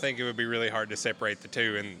 I think it would be really hard to separate the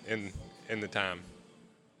two in the time.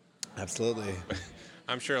 Absolutely.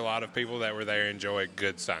 I'm sure a lot of people that were there enjoy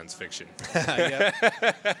good science fiction. Yeah.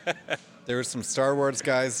 There were some Star Wars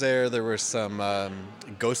guys there. There were some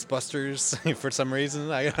Ghostbusters for some reason.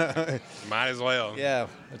 Might as well. Yeah,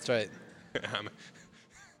 that's right.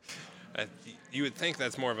 You would think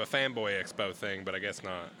that's more of a fanboy expo thing, but I guess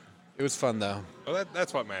not. It was fun though. Well,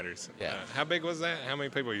 that's what matters. Yeah. How big was that? How many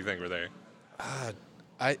people do you think were there?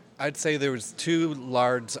 I'd say there was 2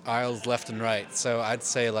 large aisles left and right. So I'd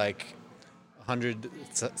say like 100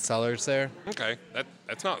 sellers there. Okay,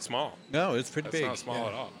 that's not small. No, it's pretty That's big. not small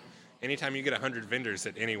at all. Anytime you get 100 vendors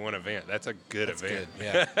at any one event, that's a good That's event. good,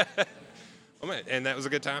 yeah. Well, man, and that was a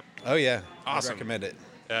good time? Oh yeah. Awesome. I recommend it.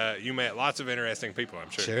 You met lots of interesting people, I'm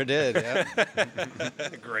sure. Sure did, yeah.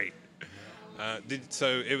 Great.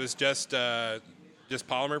 So it was just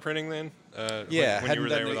polymer printing then? Yeah, when you were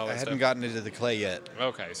there with all I that hadn't stuff? gotten into the clay yet.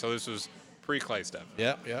 Okay, so this was pre-clay stuff.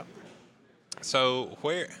 Yeah, yeah. So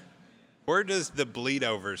where does the bleed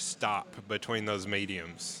over stop between those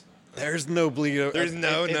mediums? There's no bleed. There's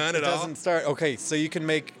none at all? It doesn't start. Okay, so you can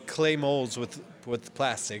make clay molds with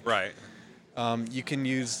plastic. Right. You can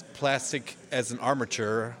use plastic as an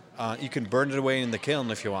armature. You can burn it away in the kiln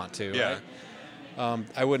if you want to. Yeah. Right?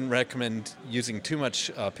 I wouldn't recommend using too much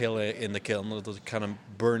PLA in the kiln. It'll kind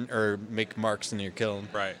of burn or make marks in your kiln.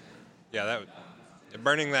 Right. Yeah,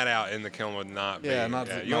 burning that out in the kiln would not be. Yeah, you not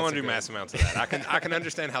don't so want to do good. mass amounts of that. I can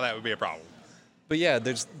understand how that would be a problem. But yeah,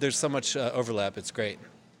 there's so much overlap. It's great.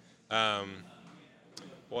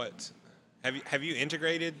 What have you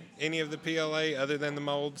integrated any of the PLA other than the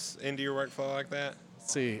molds into your workflow like that?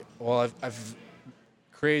 Let's see. Well, I've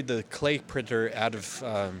created the clay printer out of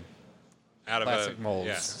plastic molds.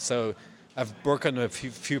 Yeah. So I've broken a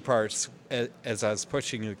few parts as I was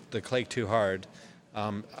pushing the clay too hard.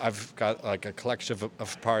 I've got like a collection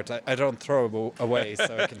of parts. I don't throw them away,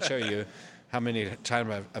 so I can show you how many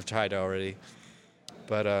times I've tried already.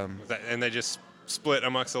 But And they just split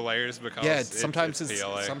amongst the layers because yeah, sometimes it's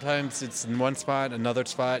PLA. sometimes it's in one spot, another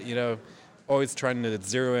spot. Always trying to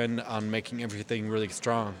zero in on making everything really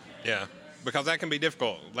strong. Yeah, because that can be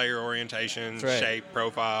difficult. Layer orientation, That's right. shape,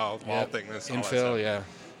 profile, wall Yep. thickness, all that Infill, stuff. yeah.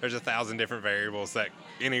 There's 1,000 different variables that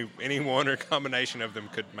any one or combination of them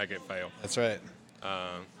could make it fail. That's right.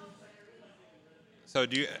 So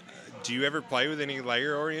do you ever play with any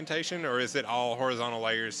layer orientation, or is it all horizontal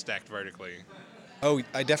layers stacked vertically? Oh,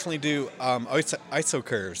 I definitely do ISO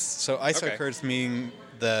curves. So ISO Okay. curves mean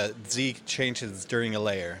the Z changes during a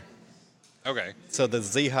layer. Okay. So the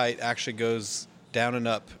Z height actually goes down and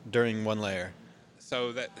up during one layer.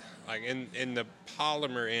 So that, like in the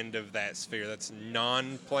polymer end of that sphere, that's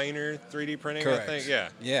non-planar 3D printing, Correct. I think. Yeah.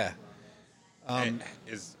 Yeah.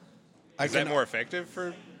 Is I that can- more effective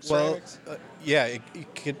for Well, ceramics? yeah,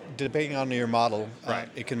 it could, depending on your model, Right.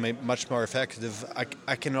 it can make much more effective.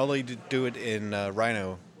 I can only do it in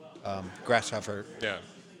Rhino, grasshopper. Yeah.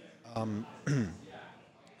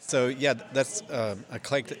 So yeah, that's a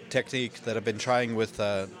clay technique that I've been trying with.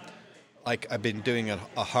 I've been doing a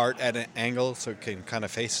heart at an angle so it can kind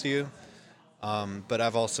of face you. But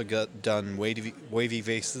I've also done wavy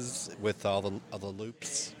vases with all the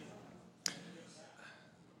loops.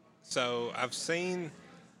 So I've seen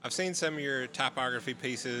some of your typography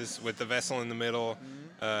pieces with the vessel in the middle,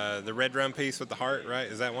 the red drum piece with the heart, right?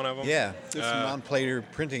 Is that one of them? Yeah, there's some non-planar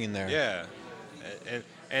printing in there. Yeah,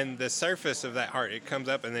 and the surface of that heart, it comes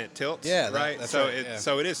up and then it tilts. Yeah, right. that's so right, yeah.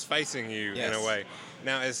 so it is facing you in Yes. a way.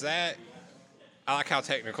 Now is that? I like how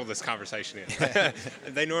technical this conversation is.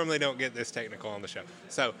 They normally don't get this technical on the show.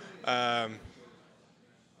 So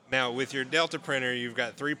now with your Delta printer, you've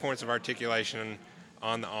got 3 points of articulation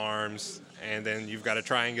on the arms, and then you've got a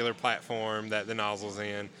triangular platform that the nozzle's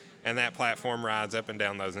in, and that platform rides up and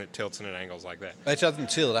down those, and it tilts and it angles like that. It doesn't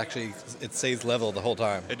tilt. Actually, it stays level the whole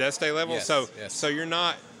time. It does stay level? Yes, So yes. so you're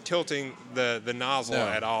not tilting the nozzle No,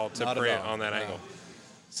 at all to not at print all, on that no. angle.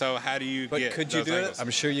 So how do you But get could you those do angles? it? I'm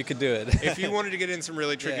sure you could do it. If you wanted to get in some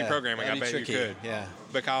really tricky Yeah, programming, I that'd bet be you tricky, could. yeah.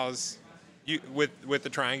 Because you with the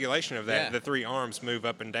triangulation of that, Yeah. the 3 arms move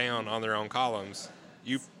up and down on their own columns.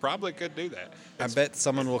 You probably could do that. I bet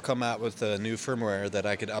someone will come out with a new firmware that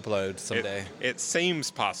I could upload someday. It seems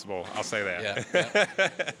possible. I'll say that.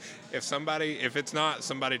 Yeah, If it's not,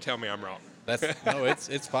 somebody tell me I'm wrong.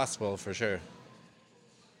 It's possible for sure.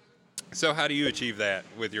 So how do you achieve that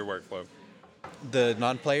with your workflow? The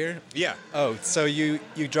non-player? Yeah. Oh, so you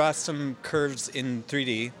draw some curves in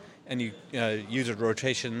 3D, and you use a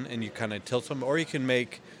rotation, and you kind of tilt them, or you can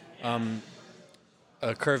make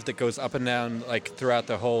a curve that goes up and down like throughout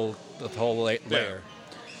the whole layer.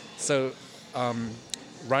 So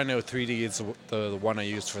Rhino 3D is the one I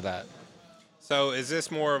used for that. So is this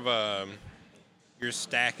more of a you're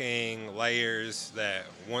stacking layers that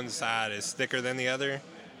one side is thicker than the other,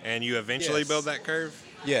 and you eventually build that curve?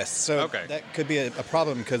 Yes. So Okay. that could be a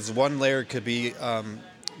problem because one layer could be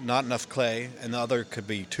not enough clay, and the other could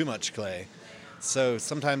be too much clay. So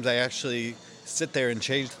sometimes I actually sit there and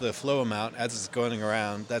change the flow amount as it's going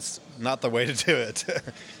around. That's not the way to do it.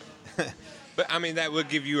 But I mean, that would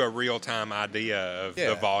give you a real-time idea of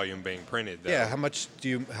the volume being printed, though. Yeah.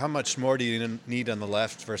 How much more do you need on the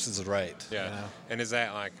left versus the right? Yeah. You know? And is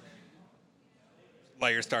that like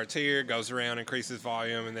layer starts here, goes around, increases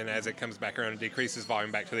volume, and then as it comes back around, it decreases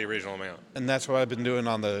volume back to the original amount? And that's what I've been doing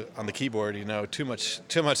on the keyboard. Too much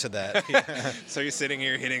of that. So you're sitting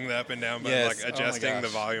here hitting the up and down button, like Yes. adjusting the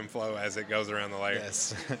volume flow as it goes around the layer.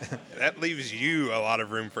 Yes. That leaves you a lot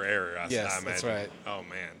of room for error, I imagine. That's right. Oh,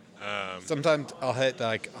 man. Sometimes I'll hit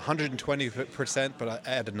like 120%, but I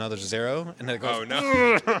add another 0, and then it goes. Oh,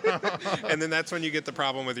 no. And then that's when you get the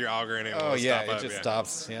problem with your auger, and it will stop up. It just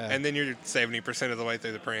stops. Yeah. And then you're 70% of the way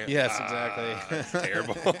through the print. Yes, exactly. It's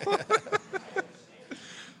terrible.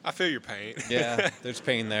 I feel your pain. Yeah, there's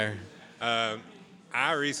pain there.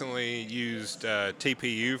 I recently used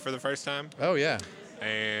TPU for the first time, Oh yeah.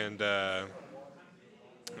 and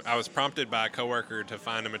I was prompted by a coworker to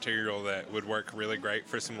find a material that would work really great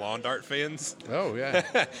for some lawn dart fins. Oh yeah.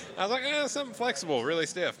 I was like, something flexible, really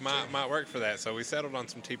stiff, might work for that. So we settled on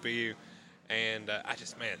some TPU, and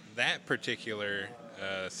that particular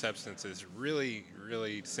substance is really,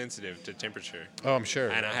 really sensitive to temperature. Oh, I'm sure.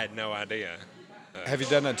 And I had no idea. Have you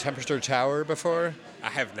done a temperature tower before? I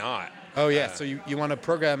have not. Oh yeah. So you want to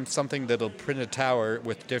program something that'll print a tower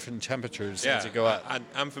with different temperatures as you go up.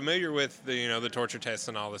 I'm familiar with the torture tests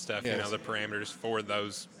and all the stuff, Yes. the parameters for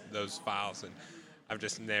those files, and I've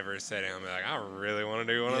just never sat down and be like, I really want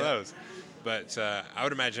to do one of those. But I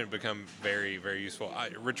would imagine it become very, very useful.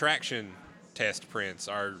 Retraction test prints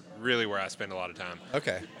are really where I spend a lot of time.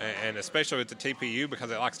 Okay. And especially with the TPU,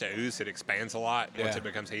 because it likes to ooze, it expands a lot once it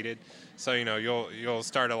becomes heated. So you'll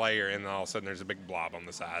start a layer, and all of a sudden there's a big blob on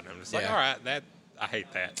the side, and I'm just like, all right, I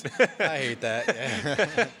hate that. I hate that.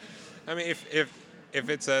 Yeah. I mean, if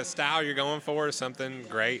it's a style you're going for, something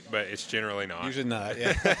great, but it's generally not. Usually not.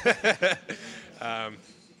 Yeah.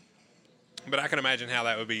 But I can imagine how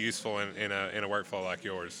that would be useful in a workflow like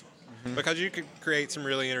yours, because you could create some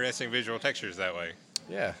really interesting visual textures that way.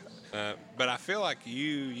 Yeah. But I feel like you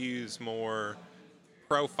use more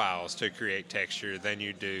profiles to create texture than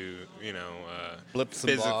you do, Blips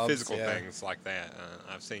and blobs, physical things like that.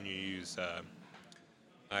 I've seen you use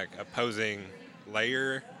like opposing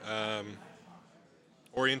layer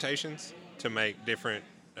orientations to make different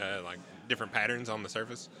patterns on the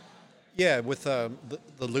surface. Yeah, with the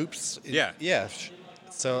loops. Yeah. Yeah.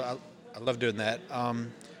 So I love doing that.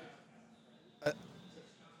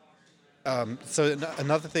 So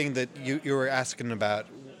another thing that you were asking about,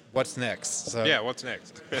 what's next? So Yeah, what's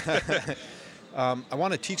next? I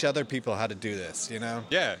want to teach other people how to do this.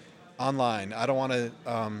 Yeah. Online. I don't want to.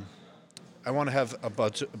 I want to have a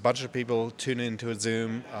bunch of people tune into a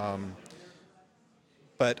Zoom,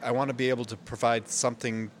 but I want to be able to provide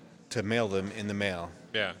something to mail them in the mail.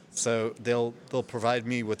 Yeah. So they'll provide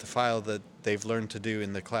me with the file that they've learned to do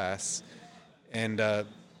in the class, and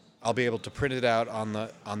I'll be able to print it out on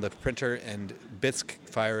the printer and bisque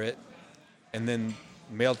fire it, and then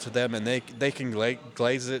mail to them, and they can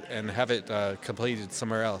glaze it and have it completed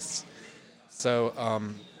somewhere else. So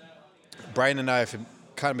Brian and I have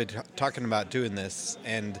kind of been talking about doing this,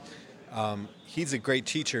 and he's a great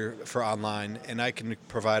teacher for online, and I can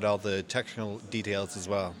provide all the technical details as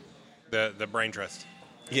well. The brain trust.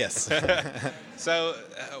 Yes. So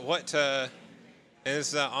what?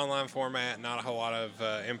 Is online format not a whole lot of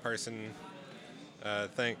in-person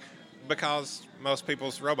thing, because most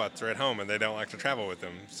people's robots are at home and they don't like to travel with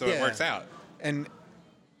them, so it works out. And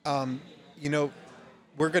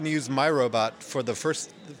we're going to use my robot for the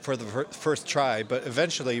first try, but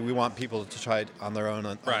eventually we want people to try it on their own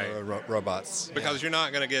on their robots. Because you're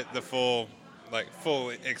not going to get the full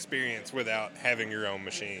experience without having your own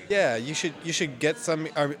machine. Yeah, you should get some.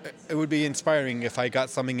 It would be inspiring if I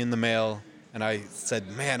got something in the mail and I said,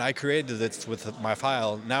 "Man, I created this with my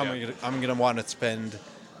file. Now I'm gonna want to spend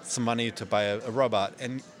some money to buy a robot."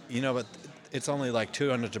 And but it's only like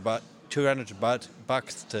 $200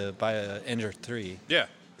 bucks to buy an Ender 3. Yeah.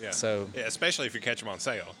 So especially if you catch them on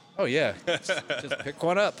sale. Oh, yeah. Just pick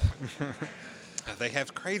one up. They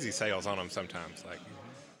have crazy sales on them sometimes. Like,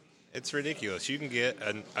 it's ridiculous. You can get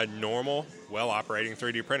a normal, well-operating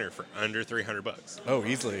 3D printer for under $300. Oh,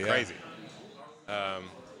 easily, yeah. Crazy.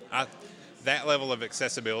 That level of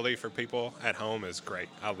accessibility for people at home is great.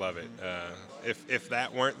 I love it. If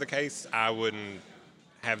that weren't the case, I wouldn't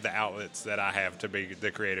have the outlets that I have to be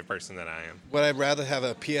the creative person that I am. Would I rather have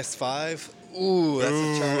a PS5? Ooh,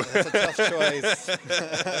 that's a tough choice.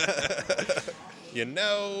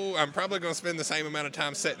 I'm probably going to spend the same amount of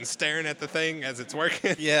time sitting staring at the thing as it's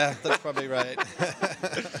working. Yeah, that's probably right.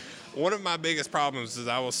 One of my biggest problems is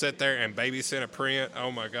I will sit there and babysit a print.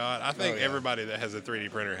 Oh, my God. I think everybody that has a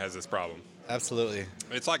 3D printer has this problem. Absolutely.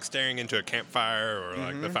 It's like staring into a campfire or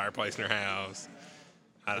like the fireplace in your house.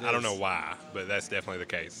 I don't know why, but that's definitely the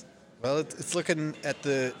case. Well, it's looking at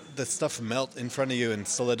the stuff melt in front of you and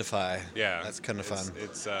solidify. Yeah. That's kind of fun.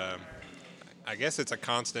 It's I guess it's a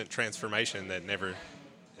constant transformation that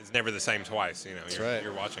is never the same twice.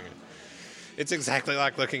 You're watching it. It's exactly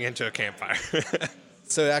like looking into a campfire.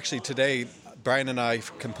 So actually today, Brian and I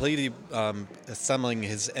completed assembling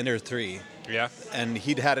his Ender 3. Yeah. And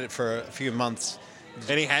he'd had it for a few months.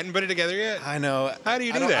 And he hadn't put it together yet? I know. How do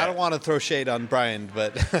you do that? I don't want to throw shade on Brian,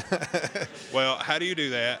 but... Well, how do you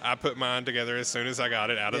do that? I put mine together as soon as I got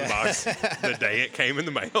it out of the box, the day it came in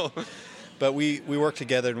the mail. But we worked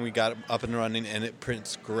together and we got it up and running, and it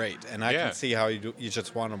prints great. And I can see how you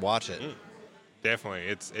just want to watch it. Definitely.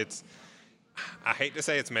 It's. I hate to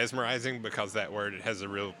say it's mesmerizing because that word has a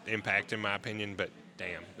real impact in my opinion, but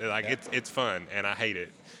damn, it's fun, and I hate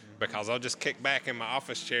it because I'll just kick back in my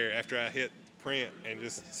office chair after I hit print and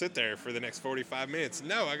just sit there for the next 45 minutes.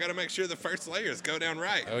 No, I got to make sure the first layers go down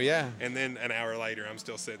right. Oh, yeah. And then an hour later, I'm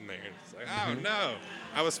still sitting there. And it's like, oh, no,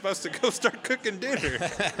 I was supposed to go start cooking dinner.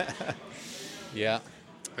 Yeah.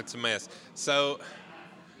 It's a mess. So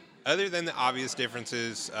other than the obvious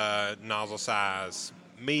differences, nozzle size,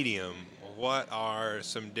 medium, what are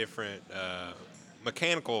some different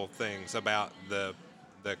mechanical things about the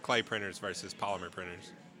clay printers versus polymer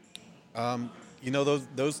printers?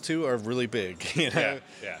 Those two are really big. Yeah.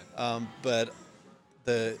 But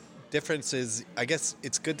the difference is, I guess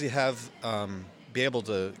it's good to have be able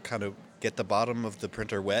to kind of get the bottom of the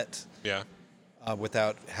printer wet. Yeah.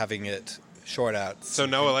 Without having it short out. So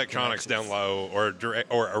no electronics down low or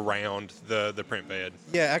around the print bed.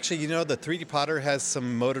 Yeah, actually, the 3D Potter has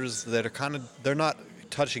some motors that are they're not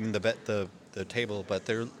touching the table, but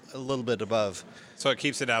they're a little bit above. So it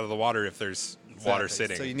keeps it out of the water if there's water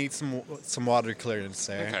sitting. So you need some water clearance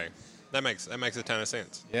there. Okay, that makes a ton of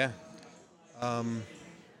sense. Yeah. I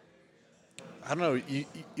don't know.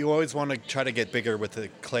 You always want to try to get bigger with the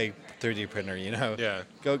clay 3D printer. Yeah.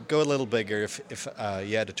 Go a little bigger if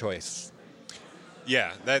you had a choice.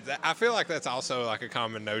 Yeah, I feel like that's also like a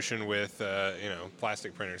common notion with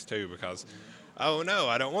plastic printers too, because oh no,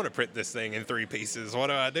 I don't want to print this thing in 3 pieces. What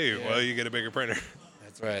do I do? Yeah. Well, you get a bigger printer.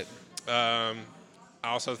 That's right. I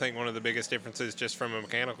also think one of the biggest differences, just from a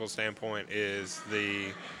mechanical standpoint, is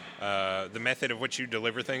the method of which you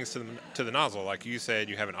deliver things to the nozzle. Like you said,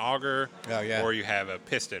 you have an auger, or you have a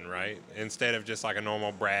piston, right? Instead of just like a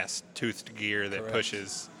normal brass toothed gear that Correct.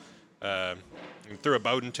 pushes through a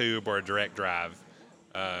Bowden tube or a direct drive.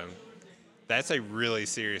 That's a really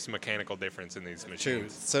serious mechanical difference in these machines. True.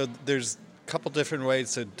 So there's a couple different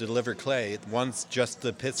ways to deliver clay. One's just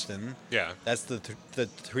the piston. Yeah. That's the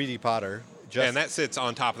 3D Potter. And that sits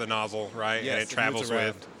on top of the nozzle, right? Yes, and it travels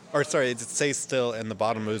with. Or sorry, it stays still and the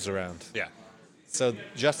bottom moves around. Yeah. So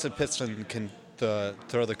just a piston can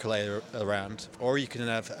throw the clay around, or you can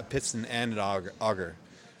have a piston and an auger,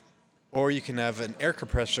 or you can have an air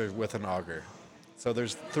compressor with an auger. So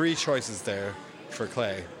there's 3 choices there for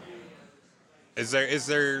clay.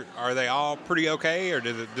 Are they all pretty okay, or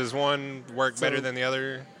does one work better than the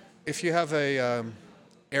other? If you have a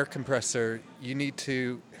air compressor, you need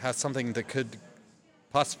to have something that could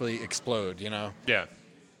possibly explode, Yeah.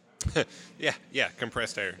 yeah,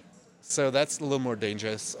 compressed air. So that's a little more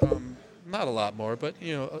dangerous. Not a lot more, but,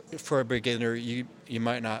 for a beginner, you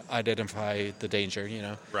might not identify the danger,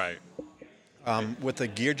 Right. With a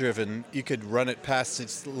gear-driven, you could run it past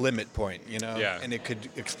its limit point, Yeah. and it could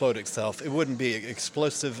explode itself. It wouldn't be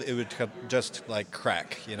explosive. It would just,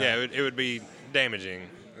 crack, Yeah, it would be damaging.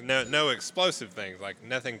 No explosive things, like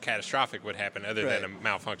nothing catastrophic would happen other than a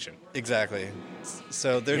malfunction. Exactly.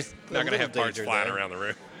 So there's not going to have parts flying there. around the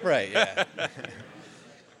room. Right, yeah.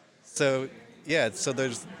 So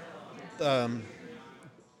there's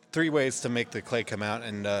 3 ways to make the clay come out,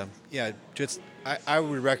 and I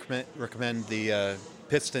would recommend the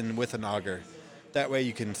piston with an auger. That way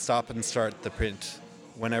you can stop and start the print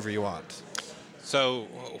whenever you want. So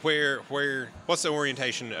what's the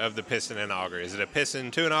orientation of the piston and auger? Is it a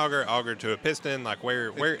piston to an auger, auger to a piston? Like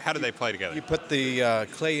how do they play together? You put the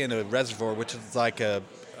clay in a reservoir, which is like a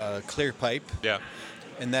clear pipe. Yeah.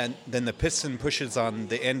 And then the piston pushes on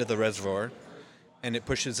the end of the reservoir, and it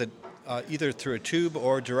pushes it either through a tube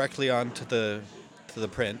or directly onto the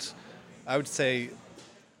print. I would say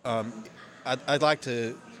I'd like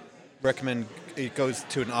to recommend it goes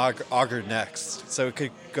to an auger next, so it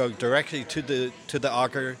could go directly to the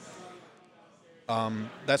auger.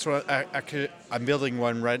 That's what I'm building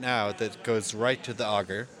one right now that goes right to the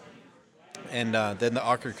auger, and then the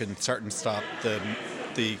auger can start and stop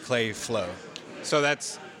the clay flow. So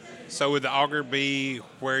would the auger be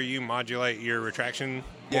where you modulate your retraction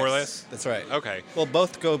more or less? That's right. Okay. Well,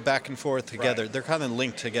 both go back and forth together. Right. They're kind of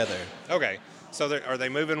linked together. Okay. So are they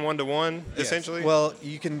moving one to one essentially? Yes. Well,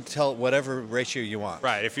 you can tell whatever ratio you want.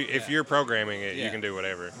 Right. If you're programming it, you can do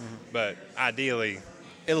whatever. Mm-hmm. But ideally,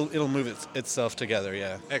 it'll move itself together.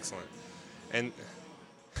 Yeah. Excellent. And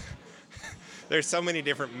there's so many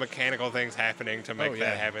different mechanical things happening to make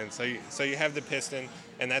that happen. So you have the piston,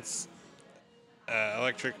 and that's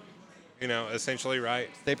electric, essentially, right?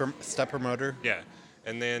 Stepper motor. Yeah.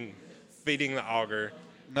 And then feeding the auger.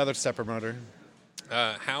 Another stepper motor.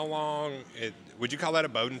 How long? Would you call that a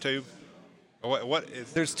Bowden tube? What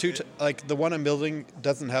is? There's two. Like the one I'm building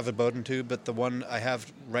doesn't have a Bowden tube, but the one I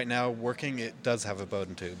have right now working, it does have a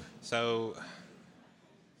Bowden tube. So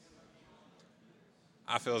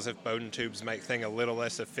I feel as if Bowden tubes make things a little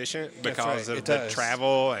less efficient because of the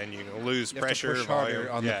travel, and you lose pressure. You have to push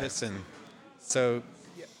harder on the piston. So,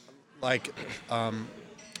 I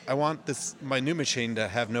want my new machine to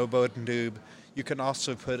have no Bowden tube. You can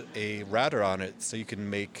also put a router on it, so you can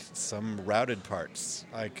make some routed parts,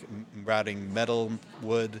 like routing metal,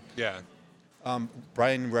 wood. Yeah.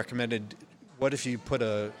 Brian recommended, what if you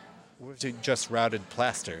just routed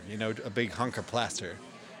plaster, a big hunk of plaster.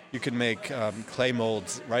 You can make clay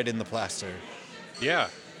molds right in the plaster. Yeah,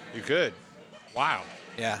 you could. Wow.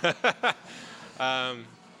 Yeah.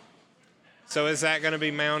 So is that going to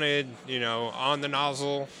be mounted, on the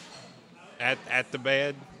nozzle at the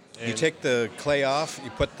bed? You take the clay off,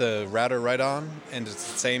 you put the router right on, and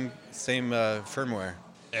it's the same firmware.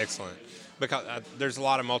 Excellent. Because there's a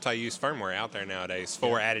lot of multi-use firmware out there nowadays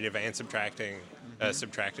for additive and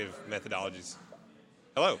subtractive methodologies.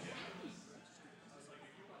 Hello.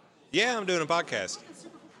 Yeah, I'm doing a podcast.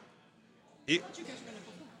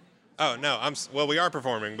 Oh, no, we are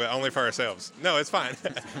performing, but only for ourselves. No, it's fine.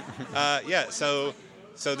 So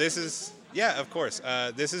this is, of course.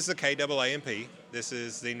 This is the KAAMP. This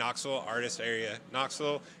is the Knoxville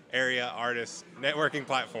Area Artist Networking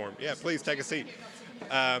Platform. Yeah, please take a seat.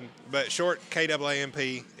 But short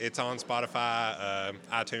KAAMP. It's on Spotify,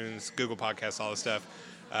 iTunes, Google Podcasts, all this stuff.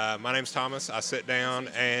 My name's Thomas. I sit down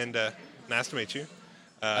and nice to meet you.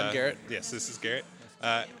 I'm Garrett. Yes, this is Garrett.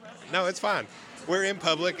 No, it's fine. We're in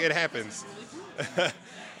public. It happens.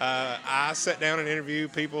 I sit down and interview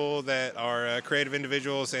people that are creative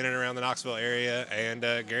individuals in and around the Knoxville area, and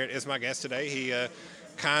Garrett is my guest today. He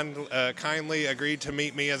kindly agreed to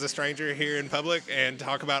meet me as a stranger here in public and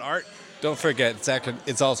talk about art. Don't forget,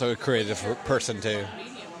 it's also a creative person, too.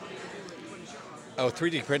 Oh,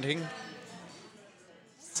 3D printing?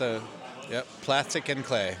 So, yep, plastic and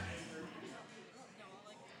clay.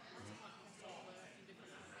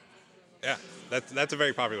 Yeah, that's a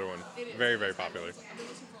very popular one. Very, very popular.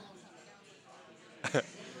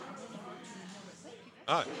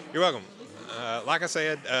 You're welcome. Like I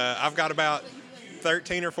said, I've got about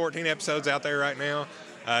 13 or 14 episodes out there right now.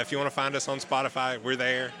 If you want to find us on Spotify, we're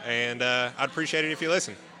there, and I'd appreciate it if you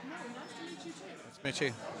listen. Nice to meet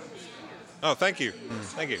you. Oh, thank you.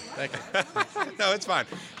 Thank you. Thank you. No, it's fine.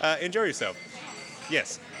 Enjoy yourself.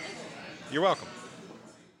 Yes. You're welcome.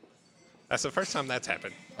 That's the first time that's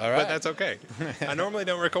happened. All right. But that's okay. I normally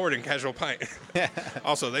don't record in Casual Pint.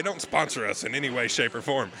 Also, they don't sponsor us in any way, shape, or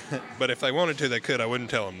form. But if they wanted to, they could. I wouldn't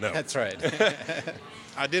tell them no. That's right.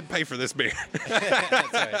 I did pay for this beer.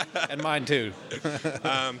 That's right. And mine, too.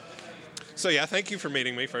 So, thank you for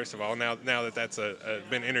meeting me, first of all, now that that's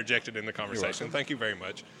been interjected in the conversation. Thank you very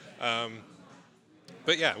much.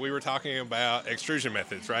 But, we were talking about extrusion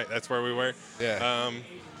methods, right? That's where we were? Yeah.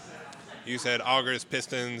 You said augers,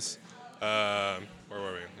 pistons. Where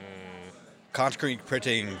were we? Concrete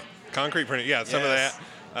printing. Concrete printing, some of that. So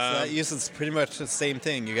that uses pretty much the same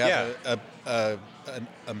thing. You got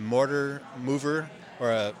a mortar mover,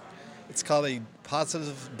 or it's called a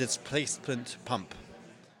positive displacement pump.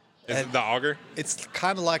 Is it the auger? It's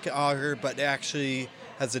kind of like an auger, but it actually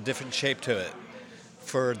has a different shape to it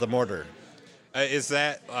for the mortar. Is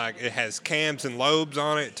that like it has cams and lobes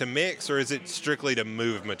on it to mix, or is it strictly to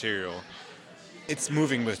move material? It's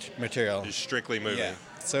moving material. Just strictly moving. Yeah.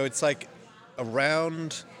 So it's like a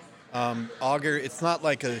round auger. It's not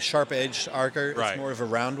like a sharp-edged auger. Right. It's more of a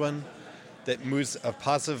round one that moves a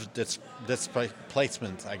positive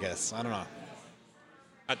displacement, I guess. I don't know.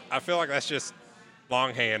 I feel like that's just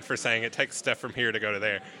longhand for saying it takes stuff from here to go to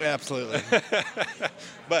there. Absolutely.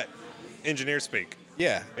 But engineer speak.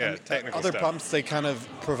 Yeah. Yeah, technical Other stuff. pumps, they kind of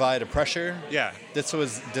provide a pressure. Yeah. This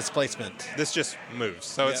was displacement. This just moves.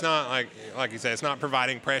 So it's not like you said, it's not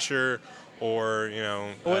providing pressure or,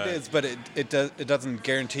 Well, it is, but it doesn't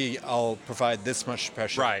guarantee I'll provide this much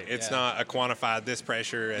pressure. Right. It's not a quantified this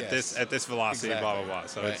pressure at this velocity, blah blah blah.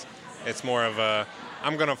 So it's more of a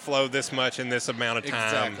I'm going to flow this much in this amount of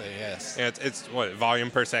time. Exactly. Yes. It's what, volume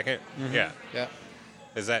per 2nd? Mm-hmm. Yeah. Yeah.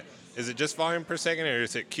 Is it just volume per second, or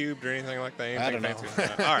is it cubed or anything like that? Anything I don't know.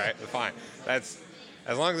 fancy? All right, fine. That's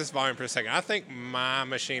as long as it's volume per second. I think my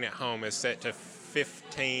machine at home is set to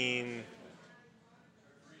 15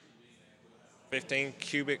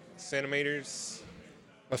 cubic centimeters.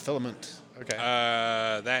 A filament. Okay.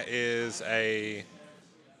 That is a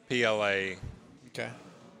PLA. Okay.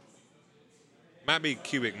 Might be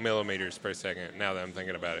cubic millimeters per second. Now that I'm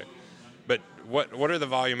thinking about it. But what are the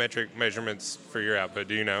volumetric measurements for your output?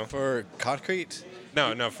 Do you know? For concrete?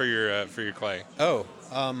 No, for your clay. Oh,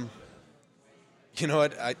 you know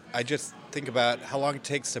what? I just think about how long it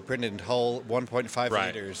takes to print a whole 1.5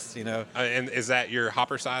 liters. And is that your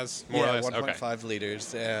hopper size, more or less? 1.5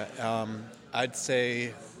 liters. I'd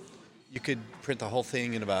say you could print the whole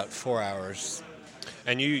thing in about 4 hours.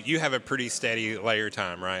 And you have a pretty steady layer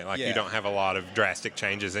time, right? Like you don't have a lot of drastic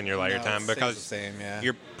changes in your layer time because the same,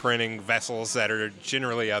 you're printing vessels that are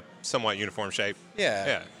generally a somewhat uniform shape.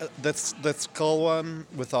 Yeah. That's the skull one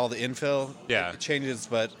with all the infill. Yeah. It changes,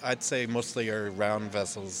 but I'd say mostly are round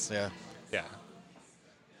vessels. Yeah. Yeah.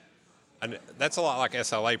 And that's a lot like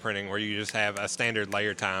SLA printing, where you just have a standard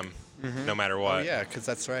layer time, no matter what. Oh, yeah, because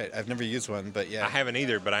that's right. I've never used one, but yeah. I haven't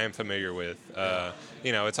either, but I am familiar with.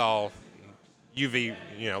 It's all UV,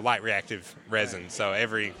 light reactive resin. Right. So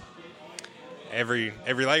every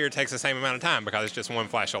layer takes the same amount of time because it's just one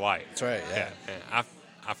flash of light. That's right. Yeah.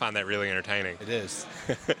 I find that really entertaining. It is.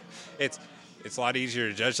 It's a lot easier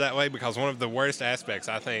to judge that way because one of the worst aspects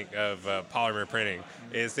I think of polymer printing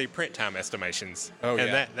is the print time estimations. Oh,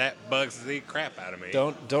 and that bugs the crap out of me.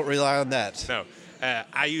 Don't rely on that. No.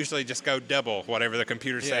 I usually just go double whatever the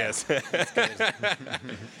computer says. That's good.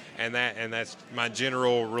 And that's my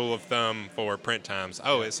general rule of thumb for print times.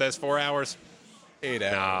 Oh, it says 4 hours? 8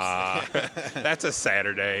 hours. Nah, that's a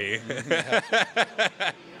Saturday. Yeah.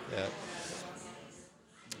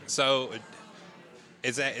 So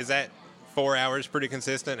is that 4 hours pretty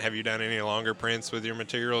consistent? Have you done any longer prints with your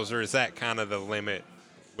materials, or is that kind of the limit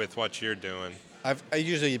with what you're doing? I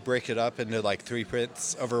usually break it up into like 3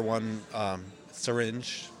 prints over one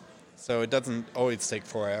syringe, so it doesn't always take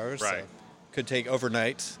 4 hours. Right. So could take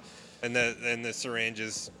overnight. And the syringe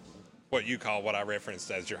is what you call, what I referenced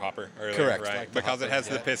as your hopper earlier, correct? Right? Like because hopper, it has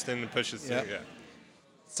the piston that pushes through. Yeah.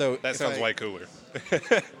 So that sounds way cooler.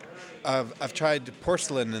 I've tried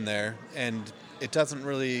porcelain in there, and it doesn't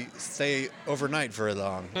really stay overnight very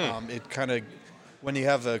long. It kind of, when you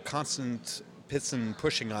have a constant piston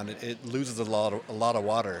pushing on it, it loses a lot of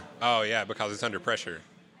water. Oh yeah, because it's under pressure.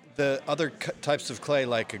 The other types of clay,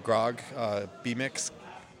 like a grog, B-mix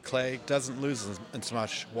clay, doesn't lose as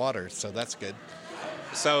much water, so that's good.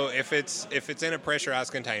 So if it's in a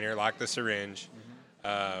pressurized container like the syringe,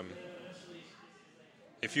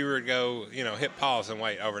 if you were to go, hit pause and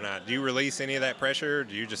wait overnight, do you release any of that pressure?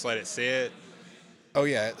 Do you just let it sit? Oh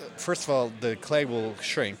yeah. First of all, the clay will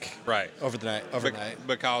shrink. Right. Overnight.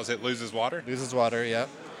 Because it loses water? Loses water, yeah.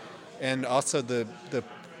 And also the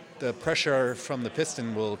pressure from the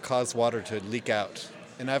piston will cause water to leak out.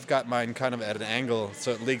 And I've got mine kind of at an angle,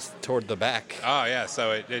 so it leaks toward the back. Oh yeah,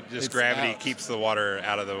 so it just gravity keeps the water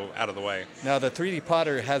out of the way. Now the 3D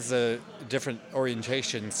plotter has a different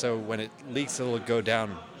orientation, so when it leaks, it'll go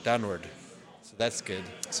downward. So that's good.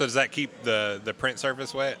 So does that keep the print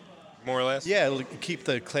surface wet, more or less? Yeah, it'll keep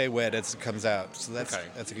the clay wet as it comes out. So that's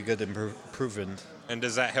a good improvement. And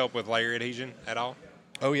does that help with layer adhesion at all?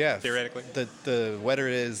 Oh yeah, theoretically. The wetter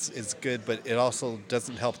it is good, but it also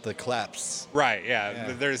doesn't help the collapse. Right.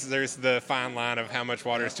 Yeah. There's the fine line of how much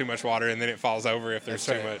water is too much water, and then it falls over if there's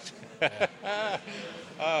too much.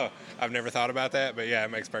 Oh, I've never thought about that, but yeah,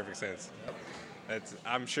 it makes perfect sense.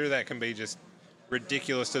 I'm sure that can be just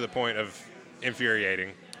ridiculous to the point of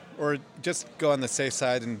infuriating. Or just go on the safe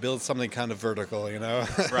side and build something kind of vertical,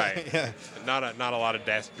 Right. Yeah. Not a lot of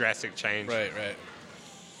drastic change. Right.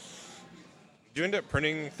 Do you end up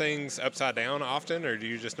printing things upside down often, or do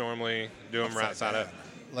you just normally do them right side up?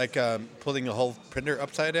 Like pulling a whole printer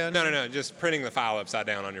upside down? No. Just printing the file upside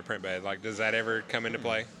down on your print bed. Like, does that ever come into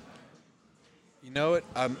play? You know what?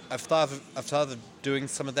 I've thought of doing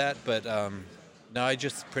some of that, but no, I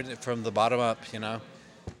just print it from the bottom up. You know.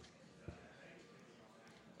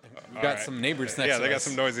 We got some neighbors next to us. Yeah, they got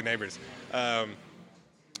some noisy neighbors.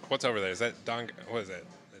 What's over there? Is that Don? What is it?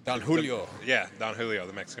 Don Julio. Yeah, Don Julio,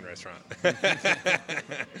 the Mexican restaurant.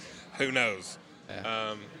 Who knows?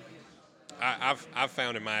 Yeah. I've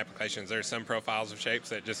found in my applications there's some profiles of shapes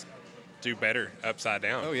that just do better upside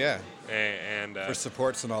down. Oh yeah. And for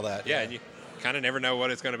supports and all that. Yeah, and you kind of never know what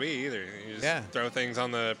it's going to be either. You just throw things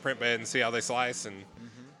on the print bed and see how they slice. And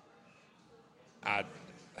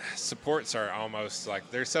supports are almost like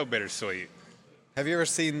they're so bittersweet. Have you ever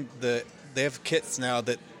seen they have kits now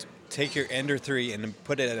that take your Ender 3 and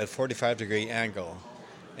put it at a 45-degree angle,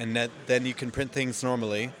 and then you can print things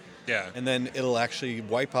normally. Yeah. And then it'll actually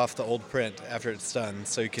wipe off the old print after it's done,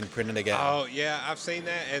 so you can print it again. Oh yeah, I've seen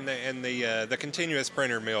that, and the continuous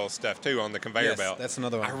printer mill stuff too on the conveyor belt. That's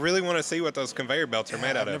another one. I really want to see what those conveyor belts are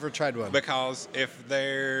made out of. I've never tried one. Because if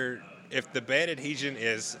the bed adhesion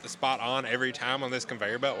is spot on every time on this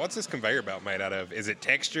conveyor belt, what's this conveyor belt made out of? Is it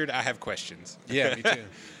textured? I have questions. Yeah, me too.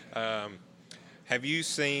 Have you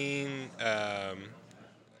seen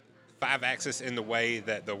 5-axis in the way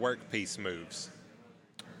that the workpiece moves?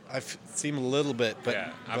 I've seen a little bit, but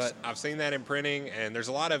yeah, I've seen that in printing, and there's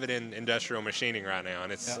a lot of it in industrial machining right now,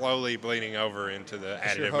 and it's slowly bleeding over into the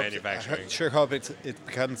additive manufacturing. I sure hope it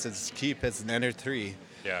becomes as cheap as an Ender 3.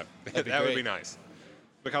 Yeah, that would be nice,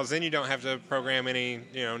 because then you don't have to program any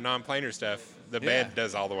non-planar stuff. The bed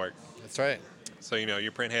does all the work. That's right. So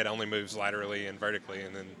your print head only moves laterally and vertically,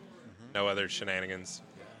 and then no other shenanigans.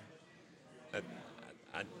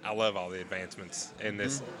 I love all the advancements in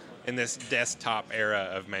this desktop era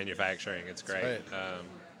of manufacturing. It's great. Right.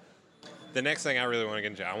 The next thing I really want to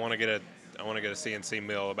get into, I want to get a CNC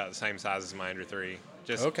mill about the same size as my Ender 3,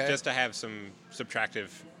 just to have some subtractive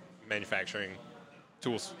manufacturing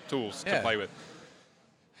tools to play with.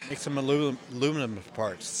 Make some aluminum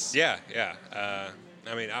parts. Yeah. I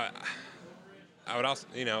mean, I would also,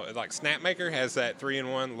 like Snapmaker has that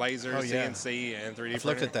 3-in-1 laser CNC and 3D printer. I've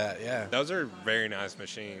looked at that, yeah. Those are very nice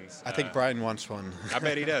machines. I think Brian wants one. I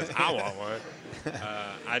bet he does. I want one.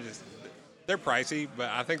 They're pricey, but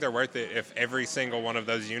I think they're worth it if every single one of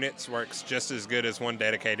those units works just as good as one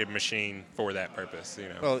dedicated machine for that purpose.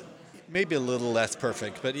 Well, maybe a little less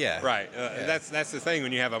perfect, but yeah. Right. That's the thing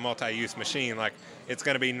when you have a multi-use machine. Like, it's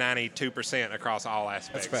going to be 92% across all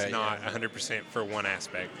aspects, not 100% for one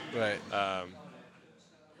aspect. Right.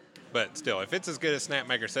 But still, if it's as good as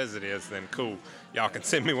Snapmaker says it is, then cool. Y'all can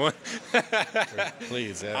send me one.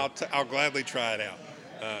 Please, yeah. I'll gladly try it out.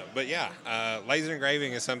 But yeah, laser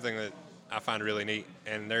engraving is something that I find really neat,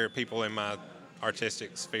 and there are people in my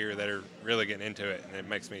artistic sphere that are really getting into it, and it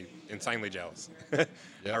makes me insanely jealous.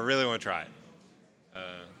 I really want to try it.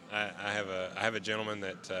 I have a gentleman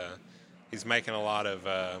that he's making a lot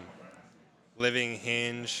of living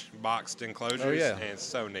hinge boxed enclosures, and it's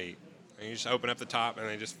so neat. And you just open up the top, and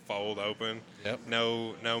they just fold open. Yep.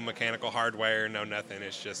 No mechanical hardware, no nothing.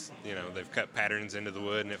 It's just they've cut patterns into the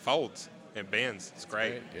wood, and it folds. It bends. It's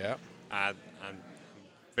great. Yeah. I'm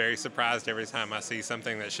very surprised every time I see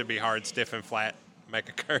something that should be hard, stiff, and flat make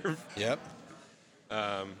a curve. Yep.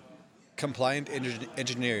 Compliant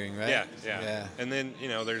engineering, right? Yeah. And then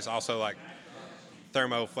there's also like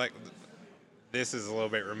thermoflex. This is a little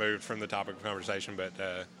bit removed from the topic of conversation, but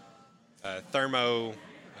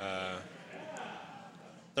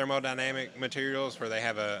thermodynamic materials where they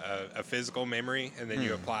have a physical memory, and then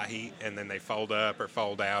you apply heat, and then they fold up or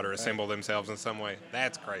fold out or assemble themselves in some way.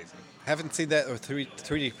 That's crazy. Haven't seen that with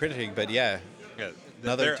 3D printing, but yeah.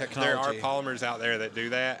 Another technology. There are polymers out there that do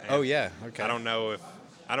that. Oh yeah, okay. I don't know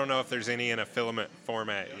if there's any in a filament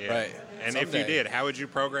format yet. Right. And if you did, how would you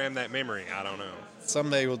program that memory? I don't know.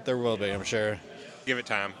 Someday there will be, I'm sure. Give it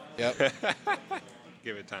time. Yep.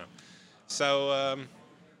 Give it time. So,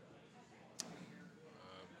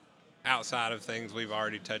 outside of things we've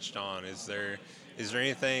already touched on, is there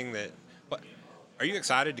anything that? Are you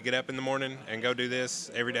excited to get up in the morning and go do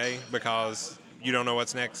this every day because you don't know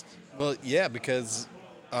what's next? Well, yeah, because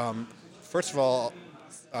first of all,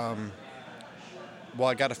 I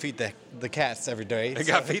got to feed the cats every day. I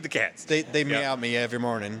got to feed the cats. They meow at me every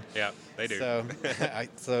morning. Yeah, they do.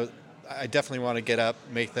 So I definitely want to get up,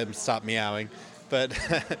 make them stop meowing, but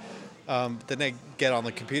then I get on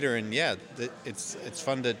the computer and it's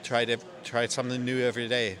fun to try something new every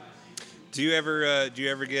day. Do you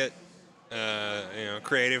ever get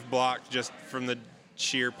creative block just from the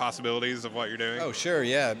sheer possibilities of what you're doing? Oh, sure,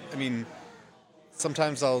 yeah. I mean,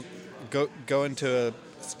 sometimes I'll go into a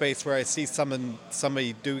space where I see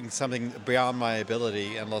somebody doing something beyond my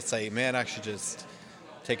ability, and they'll say, "Man, I should just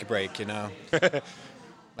take a break," And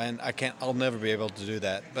I'll never be able to do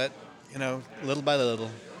that. But little by little.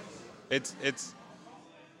 It's.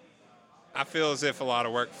 I feel as if a lot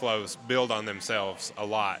of workflows build on themselves a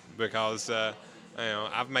lot because,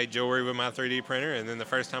 I've made jewelry with my 3D printer, and then the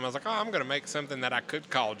first time I was like, oh, I'm going to make something that I could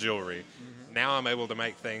call jewelry. Mm-hmm. Now I'm able to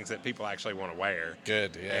make things that people actually want to wear.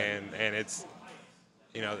 Good, yeah. And it's,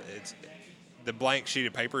 it's the blank sheet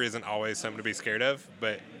of paper isn't always something to be scared of,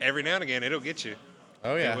 but every now and again it'll get you.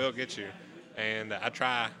 Oh yeah, it will get you. And I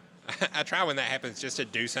try when that happens just to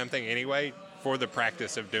do something anyway for the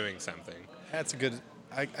practice of doing something. That's a good.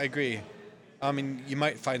 I agree. I mean, you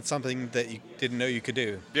might find something that you didn't know you could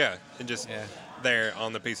do. Yeah, and just there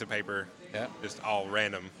on the piece of paper, just all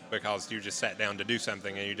random because you just sat down to do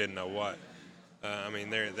something and you didn't know what.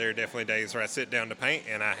 There are definitely days where I sit down to paint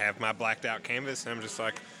and I have my blacked out canvas and I'm just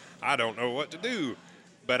like, I don't know what to do.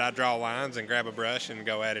 But I draw lines and grab a brush and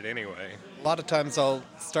go at it anyway. A lot of times I'll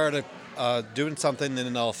start doing something and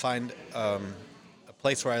then I'll find a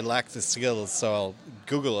place where I lack the skills, so I'll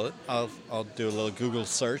Google it. I'll do a little Google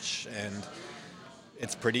search and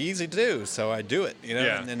it's pretty easy to do, so I do it,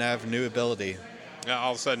 and then I have a new ability.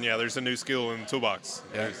 All of a sudden, there's a new skill in the toolbox.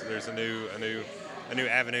 Yeah. There's a new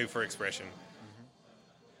avenue for expression.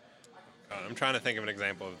 Mm-hmm. I'm trying to think of an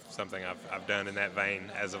example of something I've done in that vein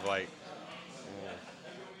as of late.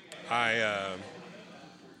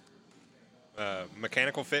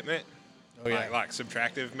 Mechanical fitment, like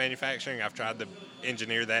subtractive manufacturing. I've tried to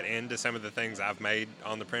engineer that into some of the things I've made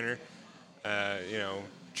on the printer.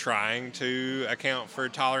 Trying to account for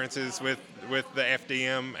tolerances with the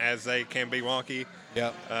FDM as they can be wonky.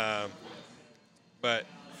 Yep. But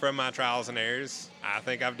from my trials and errors, I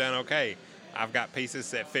think I've done okay. I've got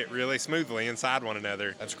pieces that fit really smoothly inside one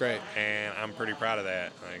another. That's great. And I'm pretty proud of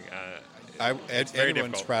that. It's very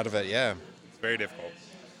everyone's difficult. Proud of it, yeah. It's very difficult.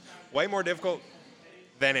 Way more difficult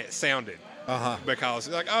than it sounded. Uh-huh. Because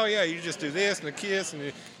you're like, oh, yeah, you just do this and a kiss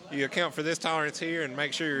and you account for this tolerance here and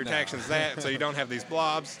make sure your attachment's that so you don't have these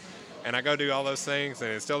blobs. And I go do all those things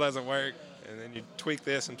and it still doesn't work. And then you tweak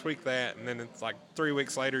this and tweak that. And then it's like 3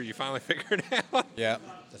 weeks later you finally figure it out. Yeah,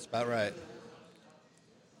 that's about right.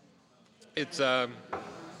 It's that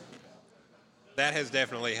has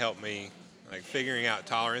definitely helped me, like figuring out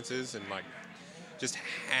tolerances and like just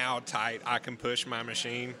how tight I can push my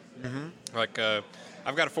machine. Mm-hmm. Like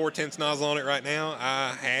I've got a 4/10 nozzle on it right now.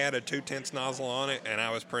 I had a 2/10 nozzle on it, and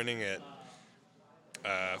I was printing at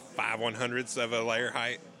 5/100ths of a layer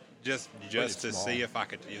height, just to see if I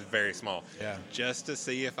could. It's very small. Yeah. Just to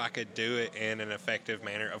see if I could do it in an effective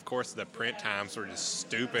manner. Of course, the print times were just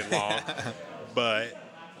stupid long, but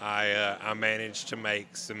I managed to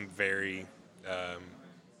make some very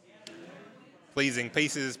pleasing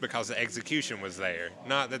pieces because the execution was there.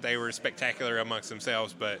 Not that they were spectacular amongst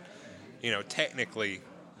themselves, but technically,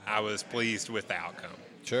 I was pleased with the outcome.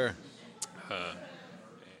 Sure.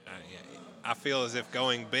 I feel as if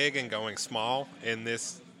going big and going small in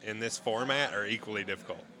this format are equally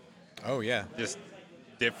difficult. Oh yeah. Just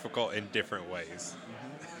difficult in different ways.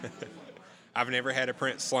 Mm-hmm. I've never had a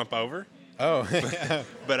print slump over. Oh.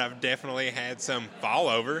 But I've definitely had some fall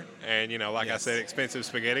over, and like I said, expensive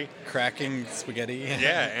spaghetti. Cracking spaghetti.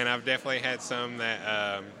 Yeah, and I've definitely had some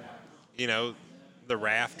that the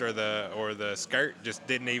raft or the skirt just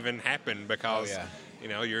didn't even happen because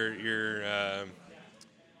your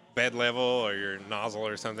bed level or your nozzle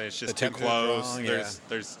or something, it's just too close. Wrong, there's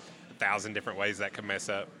 1,000 different ways that can mess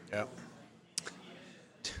up. Yep.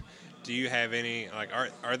 Do you have any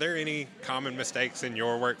are there any common mistakes in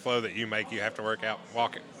your workflow that you make you have to watch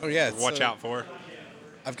out for?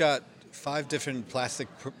 I've got 5 different plastic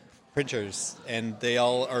printers, and they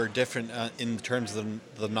all are different in terms of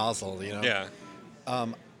the nozzle. Yeah.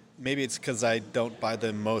 Maybe it's because I don't buy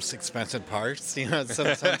the most expensive parts.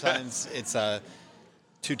 Sometimes it's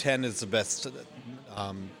 210 is the best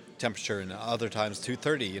temperature, and other times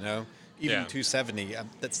 230. Even 270.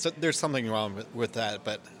 There's something wrong with that,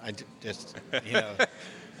 but I just I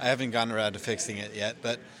haven't gotten around to fixing it yet.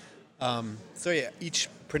 But each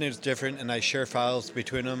printer is different, and I share files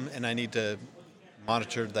between them, and I need to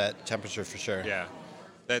monitor that temperature for sure. Yeah,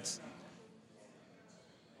 that's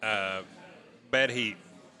bed heat.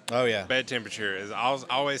 Oh yeah, bed temperature is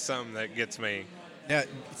always something that gets me. Yeah,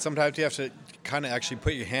 sometimes you have to kind of actually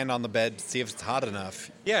put your hand on the bed to see if it's hot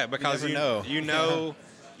enough. Yeah, because you know.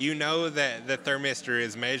 You know that the thermistor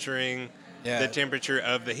is measuring the temperature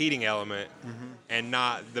of the heating element and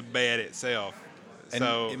not the bed itself. And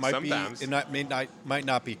So it might sometimes be, might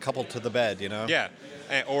not be coupled to the bed, you know? yeah,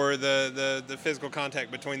 or the physical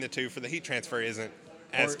contact between the two for the heat transfer isn't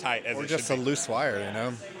as tight as or it just should a be. loose wire, you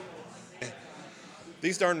know?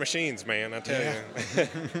 These darn machines, man, I tell Yeah.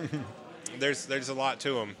 you. There's a lot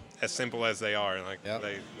to them, as simple as they are. Like Yep.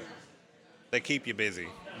 they keep you busy.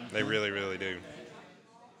 They really, really do.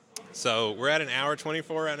 So we're at an hour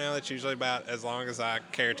 24 right now. That's usually about as long as I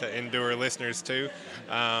care to endure listeners to.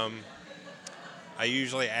 I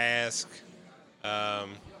usually ask, are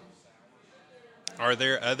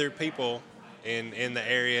there other people in the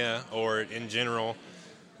area or in general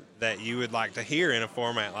that you would like to hear in a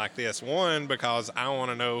format like this? One, because I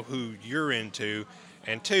want to know who you're into.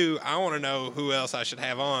 And two, I want to know who else I should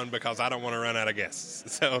have on because I don't want to run out of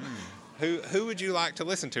guests. So who would you like to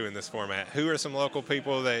listen to in this format? Who are some local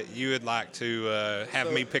people that you would like to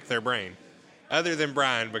have me pick their brain? Other than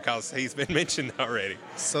Brian, because he's been mentioned already.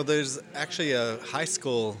 So there's actually a high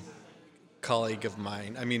school colleague of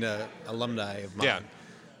mine, alumni of mine. Yeah.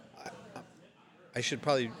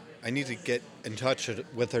 I need to get in touch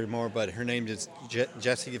with her more, but her name is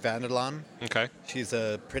Jessie Vanderlaan. Okay. She's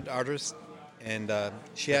a print artist, and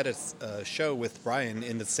she had a show with Brian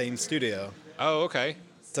in the same studio. Oh, okay.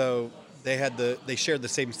 So they shared the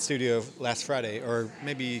same studio last Friday, or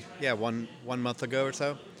maybe one month ago or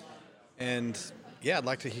so. And yeah, I'd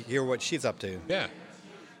like to hear what she's up to. Yeah.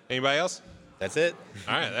 Anybody else? That's it.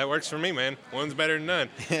 All right, that works for me, man. One's better than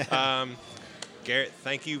none. Garrett,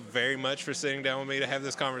 thank you very much for sitting down with me to have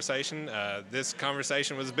this conversation. This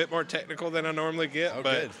conversation was a bit more technical than I normally get,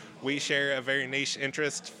 but good. we share a very niche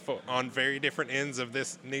interest on very different ends of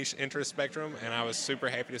this niche interest spectrum, and I was super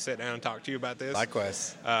happy to sit down and talk to you about this.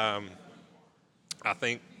 Likewise. I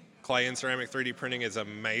think clay and ceramic 3D printing is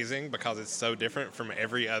amazing because it's so different from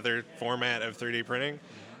every other format of 3D printing.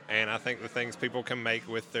 And I think the things people can make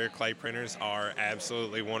with their clay printers are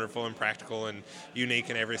absolutely wonderful and practical and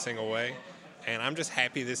unique in every single way. And I'm just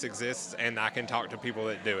happy this exists and I can talk to people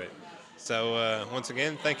that do it. So once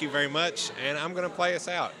again, thank you very much. And I'm going to play us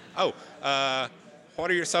out.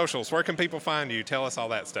 What are your socials? Where can people find you? Tell us all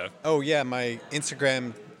that stuff. Oh, yeah, my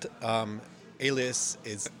Instagram alias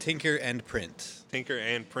is Tinker and Print. Tinker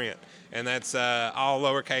and Print. And that's all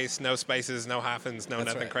lowercase, no spaces, no hyphens, That's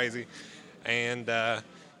nothing right. crazy. And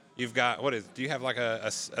you've got, do you have like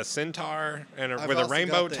a centaur and with a also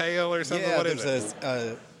rainbow got tail or something? Yeah, What is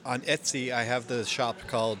it? On Etsy, I have the shop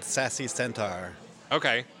called Sassy Centaur.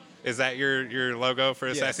 Okay. Is that your logo for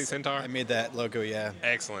a Sassy Centaur? I made that logo, yeah.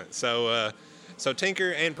 Excellent. So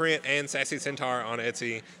Tinker and Print and Sassy Centaur on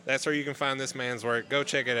Etsy. That's where you can find this man's work. Go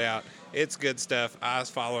check it out. It's good stuff. I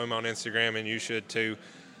follow him on Instagram, and you should too.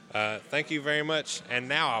 Thank you very much. And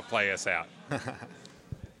now I'll play us out.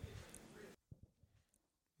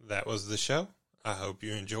 That was the show. I hope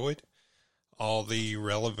you enjoyed. All the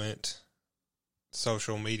relevant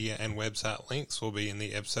social media and website links will be in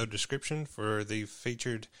the episode description for the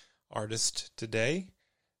featured artist today.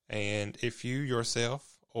 And if you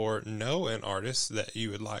yourself or know an artist that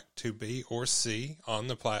you would like to be or see on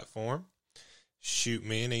the platform, shoot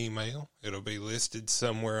me an email. It'll be listed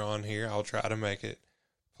somewhere on here. I'll try to make it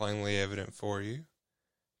plainly evident for you.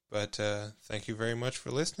 But thank you very much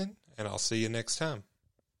for listening, and I'll see you next time.